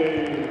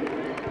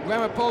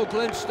 Ramapo,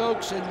 Glenn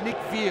Stokes, and Nick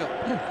Veal.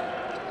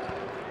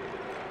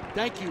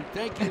 Thank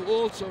you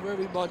all so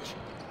very much.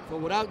 For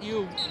without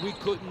you, we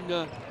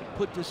couldn't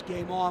put this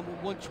game on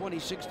with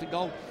 1:26 to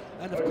go.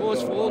 And of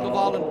course, for all the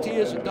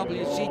volunteers at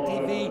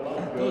WCTV,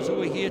 those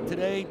who are here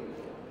today,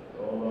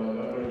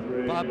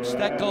 Bob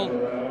Steckel,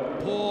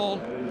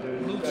 Paul,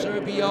 Lou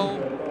Serbio,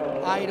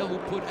 Ida, who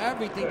put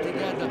everything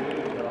together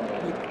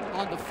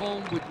on the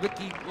phone with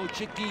Ricky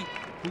Ochicki,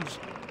 who's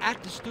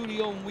at the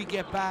studio when we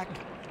get back.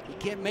 He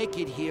can't make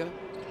it here,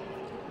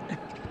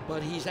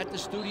 but he's at the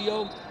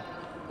studio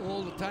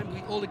all the time,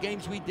 all the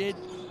games we did,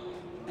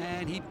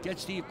 and he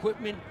gets the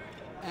equipment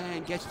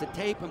and gets the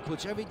tape and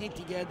puts everything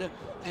together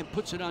and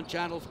puts it on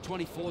channel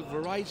 24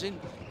 Verizon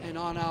and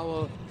on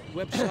our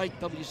website,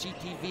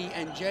 WCTV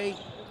NJ.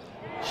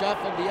 Shot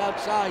from the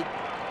outside,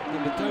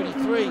 number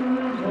 33,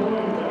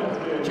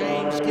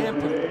 James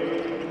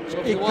Camper. So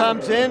if he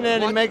comes in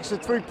and he makes a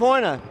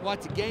 3-pointer.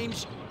 Watch the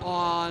games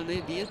on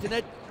the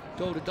internet.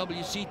 Go to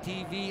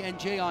WCTV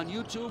NJ on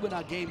YouTube, and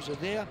our games are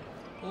there.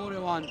 Or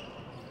they're on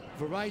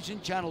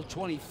Verizon Channel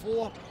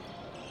 24.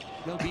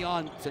 They'll be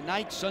on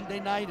tonight, Sunday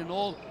night, and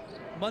all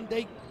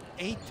Monday,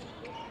 8,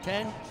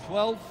 10,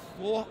 12,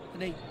 4,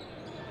 and 8.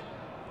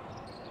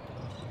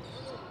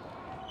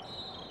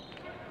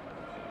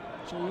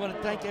 So we want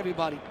to thank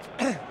everybody.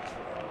 Let's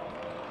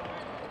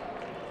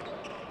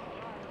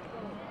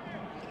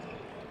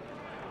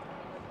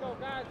go,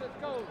 guys, let's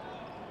go.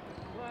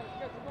 Let's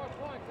get some more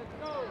points, let's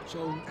go. So,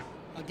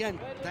 again,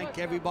 thank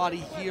everybody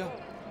here.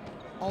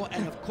 Oh,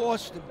 and of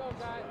course, the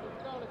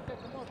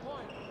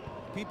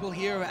people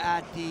here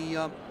at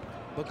the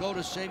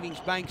Pagoda Savings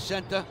Bank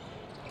Center.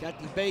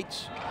 Kathy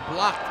Bates,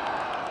 blocked.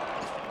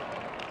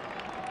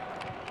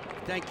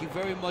 Thank you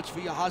very much for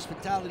your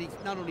hospitality,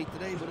 not only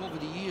today, but over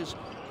the years.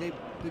 They've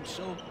been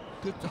so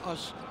good to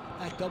us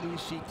at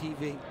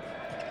WCTV.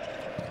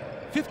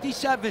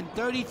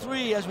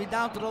 57-33 as we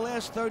down to the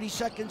last 30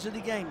 seconds of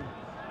the game.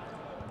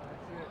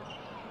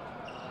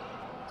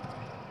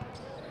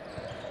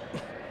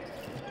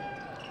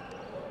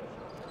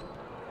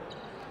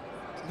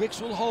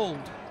 Ricks will hold.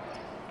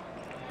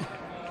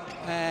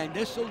 And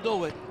this will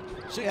do it.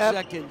 6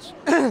 seconds.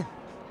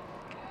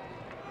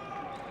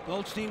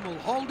 Goldstein will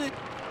hold it,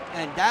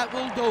 and that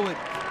will do it.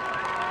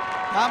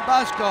 Don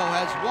Bosco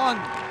has won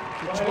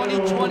the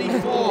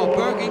 2024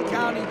 Bergen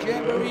County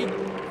Jamboree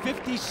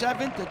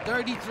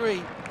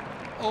 57-33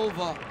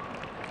 over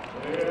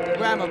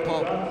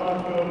Ramapo.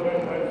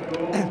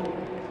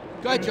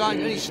 Go ahead, John.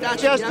 Any stats?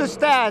 Just the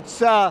stats.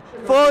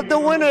 For the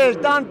winners,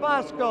 Don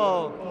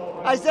Bosco.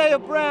 Isaiah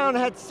Brown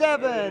had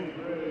 7.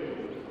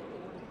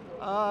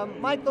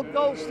 Michael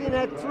Goldstein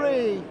had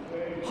 3.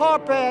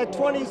 Harper had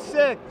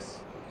 26.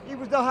 He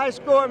was the high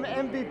score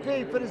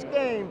MVP for this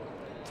game.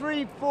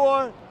 3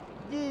 for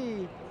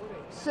Yee,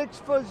 6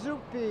 for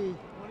Zuppi,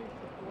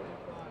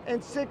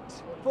 and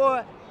 6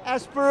 for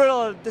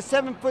Asperilla, the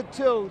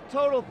 7'2",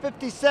 total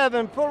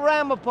 57 for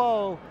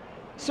Ramapo.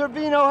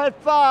 Servino had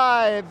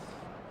 5.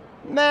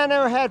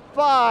 Manor had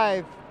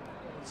 5.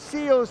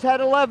 Seals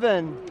had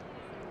 11.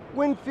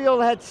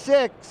 Winfield had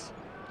 6.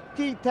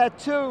 Keith had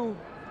 2.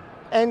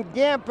 And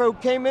Gamper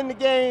came in the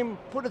game,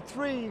 put a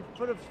 3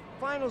 for the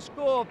final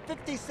score,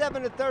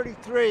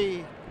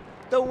 57-33.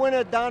 The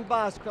winner, Don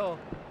Bosco.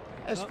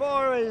 As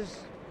far as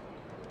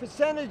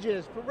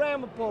percentages for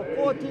Ramapo,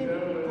 14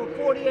 for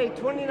 48,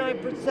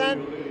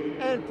 29%,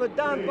 and for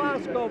Don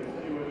Bosco,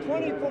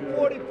 20 for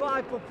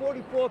 45 for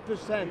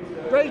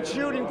 44%. Great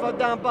shooting for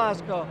Don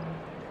Bosco.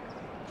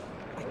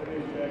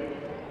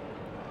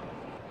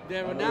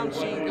 They're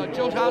announcing,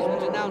 Joe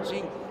Hausman's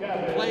announcing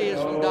the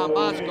players from Don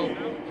Bosco,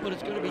 but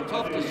it's going to be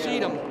tough to see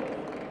them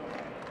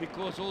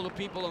because all the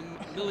people are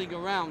milling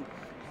around.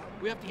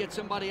 We have to get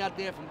somebody out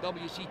there from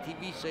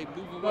WCTV say,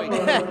 move away.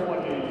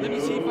 Let me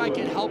see if I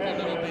can help a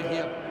little bit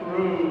here.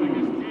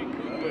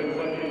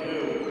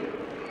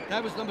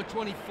 That was number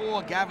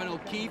 24, Gavin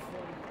O'Keefe.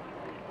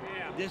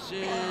 This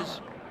is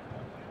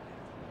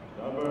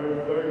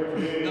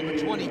number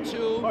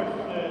 22,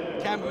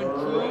 Cameron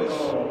Cruz.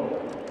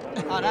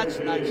 Oh, that's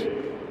nice.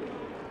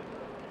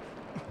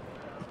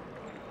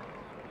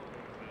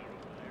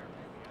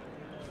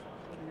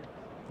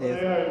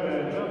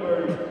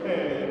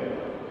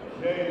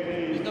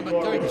 He's number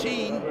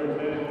 13,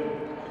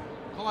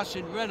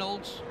 Carson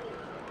Reynolds.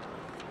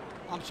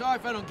 I'm sorry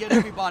if I don't get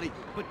everybody,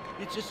 but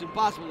it's just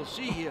impossible to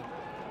see here.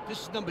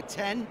 This is number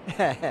 10.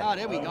 Ah,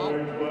 there we go.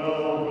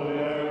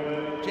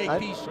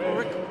 JP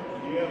Storick.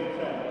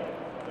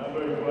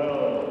 Number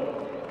 12.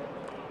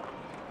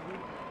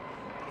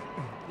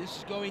 This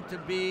is going to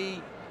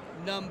be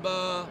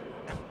number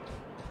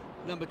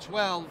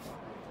 12.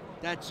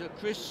 That's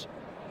Chris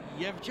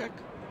Yevchek.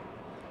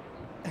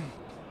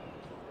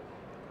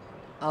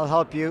 I'll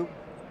help you.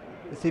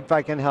 Let's see if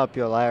I can help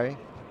you, Larry.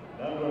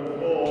 Number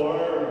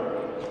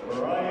 4,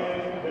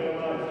 Brian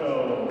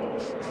Camacho.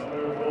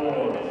 Number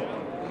 4.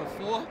 Number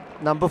 4?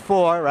 Number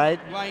 4, right?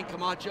 Ryan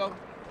Camacho.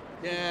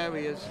 There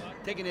he is.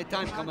 Taking their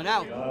time coming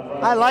out.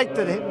 I like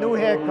the new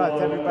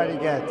haircuts everybody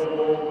gets.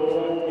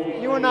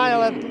 You and I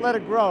let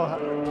it grow.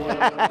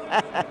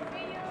 Bye-bye.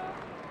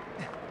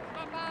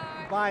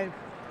 Bye.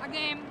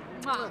 Again.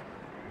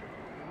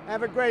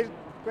 Have a great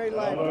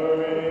life.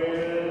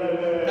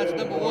 That's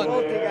number 1.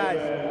 Both you guys.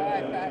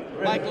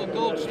 Michael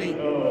Goldstein.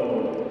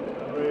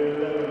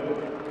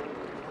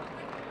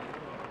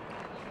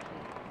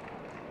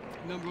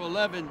 Number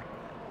 11,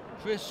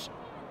 Chris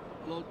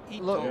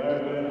Lotito.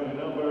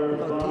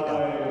 Number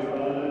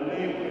 5,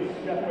 Nick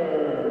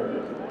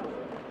Shepard.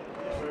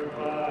 Number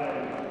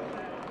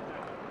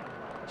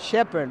 5.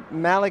 Shepard,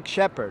 Malik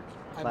Shepard.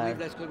 I believe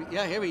that's going to be,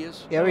 yeah, here he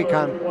is. Here he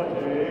comes.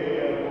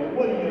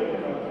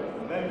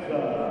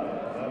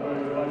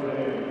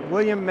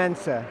 William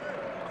Mensa.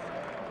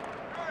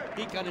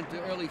 He got into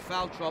early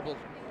foul trouble.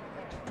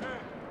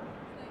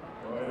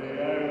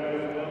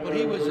 But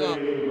he was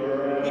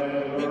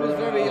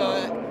very,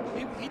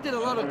 he did a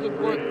lot of good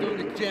work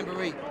during the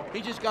Jamboree.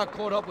 He just got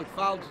caught up with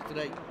fouls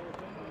today.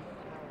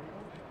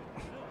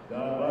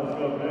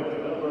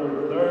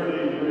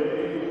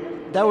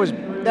 That was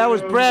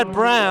Brad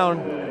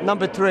Brown,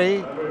 number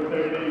 3.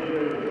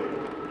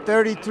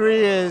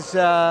 33 is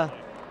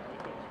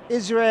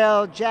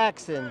Israel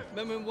Jackson.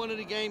 Remember in one of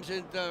the games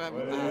in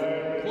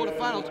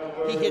quarterfinals,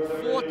 he hit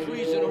 4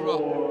 threes in a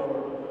row.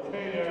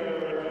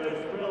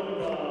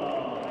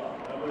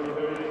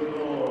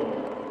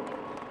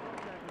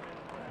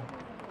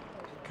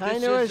 Kainer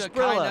This is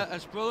Esprilla.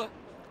 Esprilla.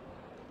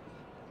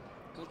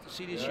 Good to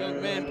see this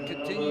young man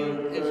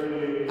continue his,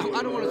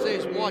 I don't want to say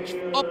his march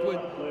upward,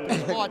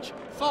 his march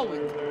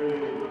forward.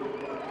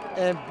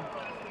 And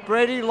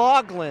Brady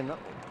Loughlin.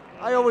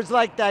 I always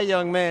liked that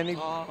young man. He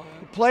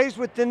plays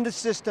within the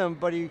system,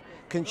 but he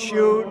can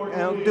shoot and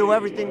he'll do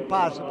everything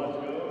possible.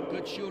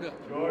 Good shooter.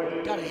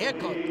 Got a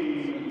haircut.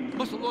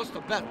 Must have lost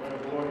a bet.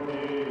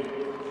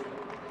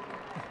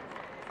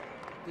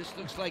 This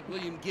looks like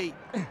William Gee.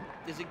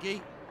 Is it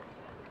Gee?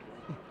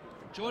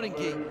 Jordan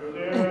Gee.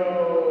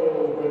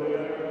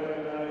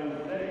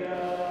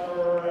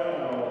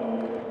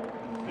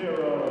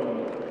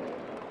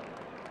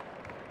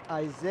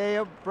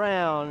 Isaiah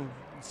Brown,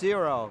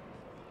 0.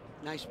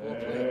 Nice ball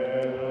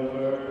play.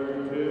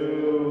 Number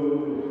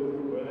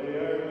 2, for the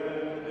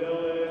Airmen,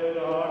 Dylan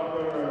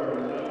Harper.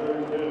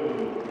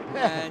 Number 2.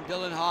 And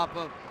Dylan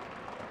Harper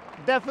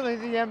Definitely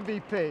the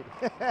MVP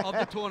of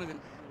the tournament.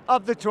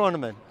 of the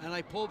tournament. And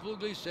like Paul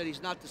Blugli said,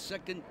 he's not the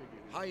second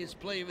highest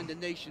player in the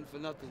nation for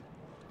nothing.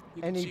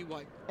 You And can he, see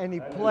why. and he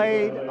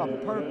played a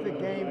perfect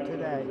game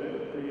today.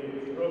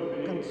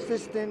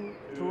 Consistent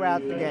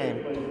throughout the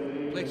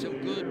game. Played some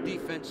good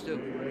defense too.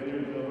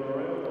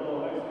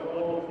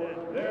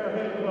 Their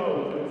head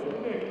coach,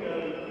 Nick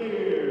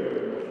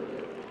Veer.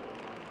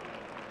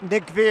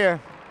 Nick Veer,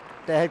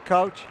 the head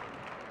coach,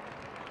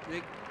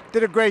 Nick,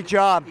 did a great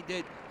job. he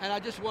did. And I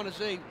just want to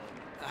say,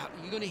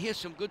 you're going to hear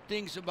some good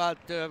things about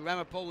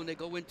Ramapo when they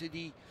go into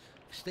the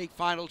state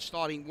finals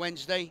starting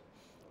Wednesday.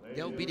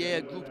 They'll be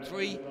there, Group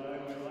 3.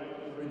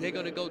 they're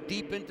going to go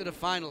deep into the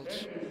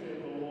finals.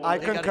 I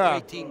They got a concur.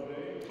 great team.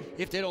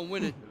 If they don't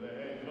win it,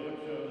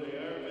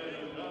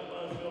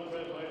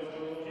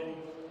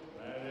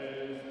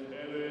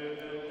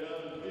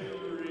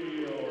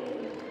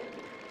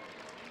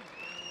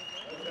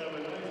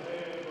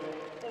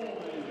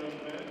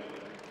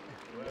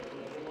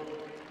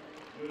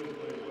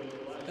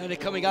 and they're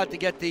coming out to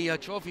get the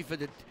trophy for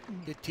the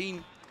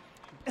team.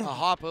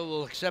 Harper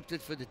will accept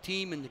it for the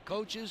team and the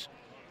coaches,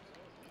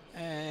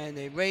 and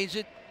they raise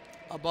it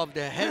above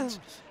their heads,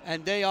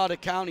 and they are the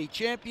county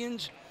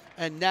champions.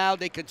 And now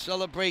they can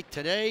celebrate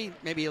today,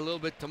 maybe a little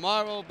bit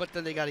tomorrow, but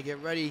then they got to get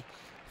ready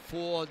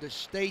for the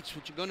states,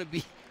 which are going to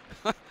be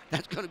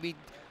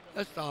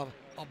that's a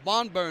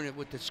barn burner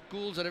with the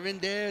schools that are in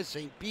there,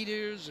 St.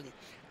 Peter's and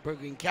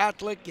Bergen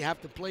Catholic. You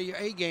have to play your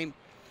A game.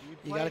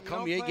 You got to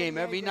come your A game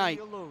every night.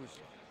 You lose.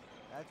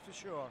 That's for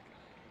sure.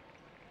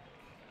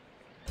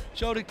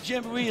 So the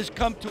Jamboree has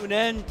come to an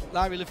end.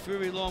 Larry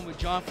LaFury along with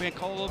John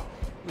Francola.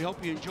 We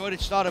hope you enjoyed it.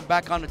 Started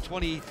back on the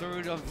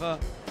 23rd of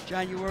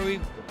January.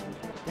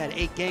 They had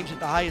 8 games at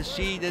the highest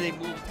seed. Then they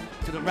moved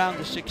to the round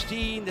of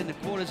 16. Then the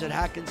quarters at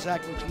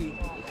Hackensack,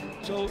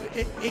 so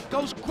it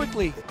goes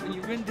quickly when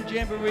you're in the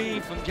Jamboree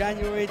from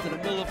January to the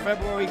middle of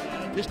February.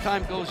 This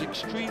time goes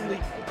extremely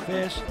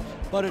fast,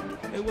 but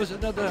it was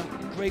another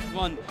great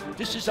run.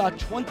 This is our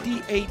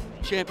 28th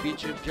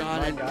championship,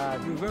 John, and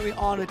we're very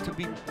honored to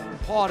be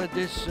part of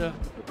this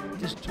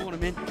this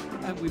tournament.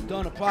 And we've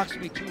done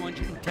approximately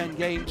 210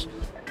 games,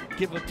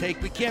 give or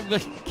take. We can't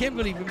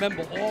really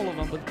remember all of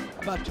them, but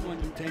about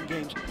 210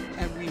 games,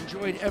 and we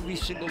enjoyed every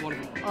single one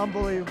of them.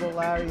 Unbelievable,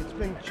 Larry. It's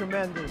been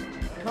tremendous.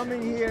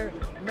 Coming here,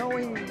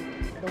 knowing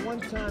the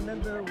one time,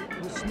 remember,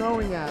 it was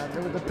snowing out.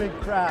 There was a big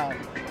crowd,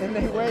 and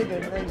they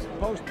waited, and they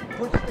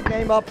pushed the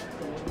game up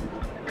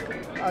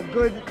a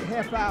good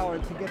half hour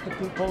to get the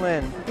people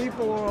in.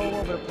 People were all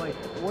over the place,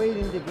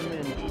 waiting to come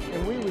in,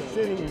 and we were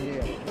sitting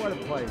here. What a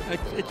place!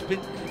 It's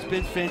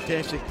been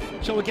fantastic.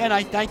 So again,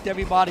 I thanked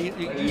everybody.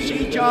 You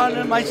see John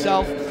and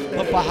myself,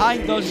 but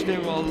behind us there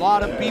are a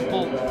lot of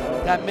people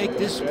that make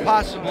this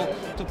possible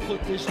to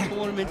put this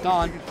tournament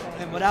on,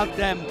 and without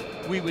them,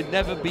 we would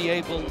never be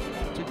able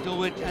to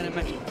do it. And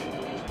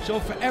so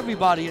for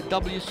everybody at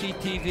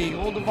WCTV,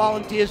 all the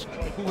volunteers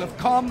who have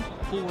come,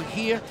 who are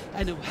here,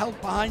 and who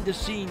helped behind the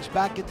scenes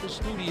back at the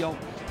studio,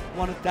 I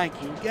want to thank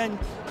you. Again,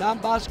 Don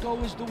Bosco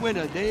is the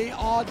winner. They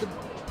are the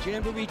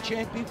Jamboree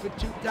champion for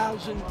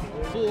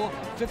 2004,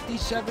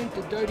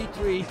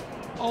 57-33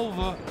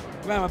 over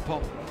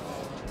Ramapo.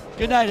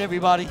 Good night,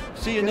 everybody.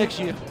 See you next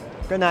year.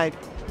 Good night.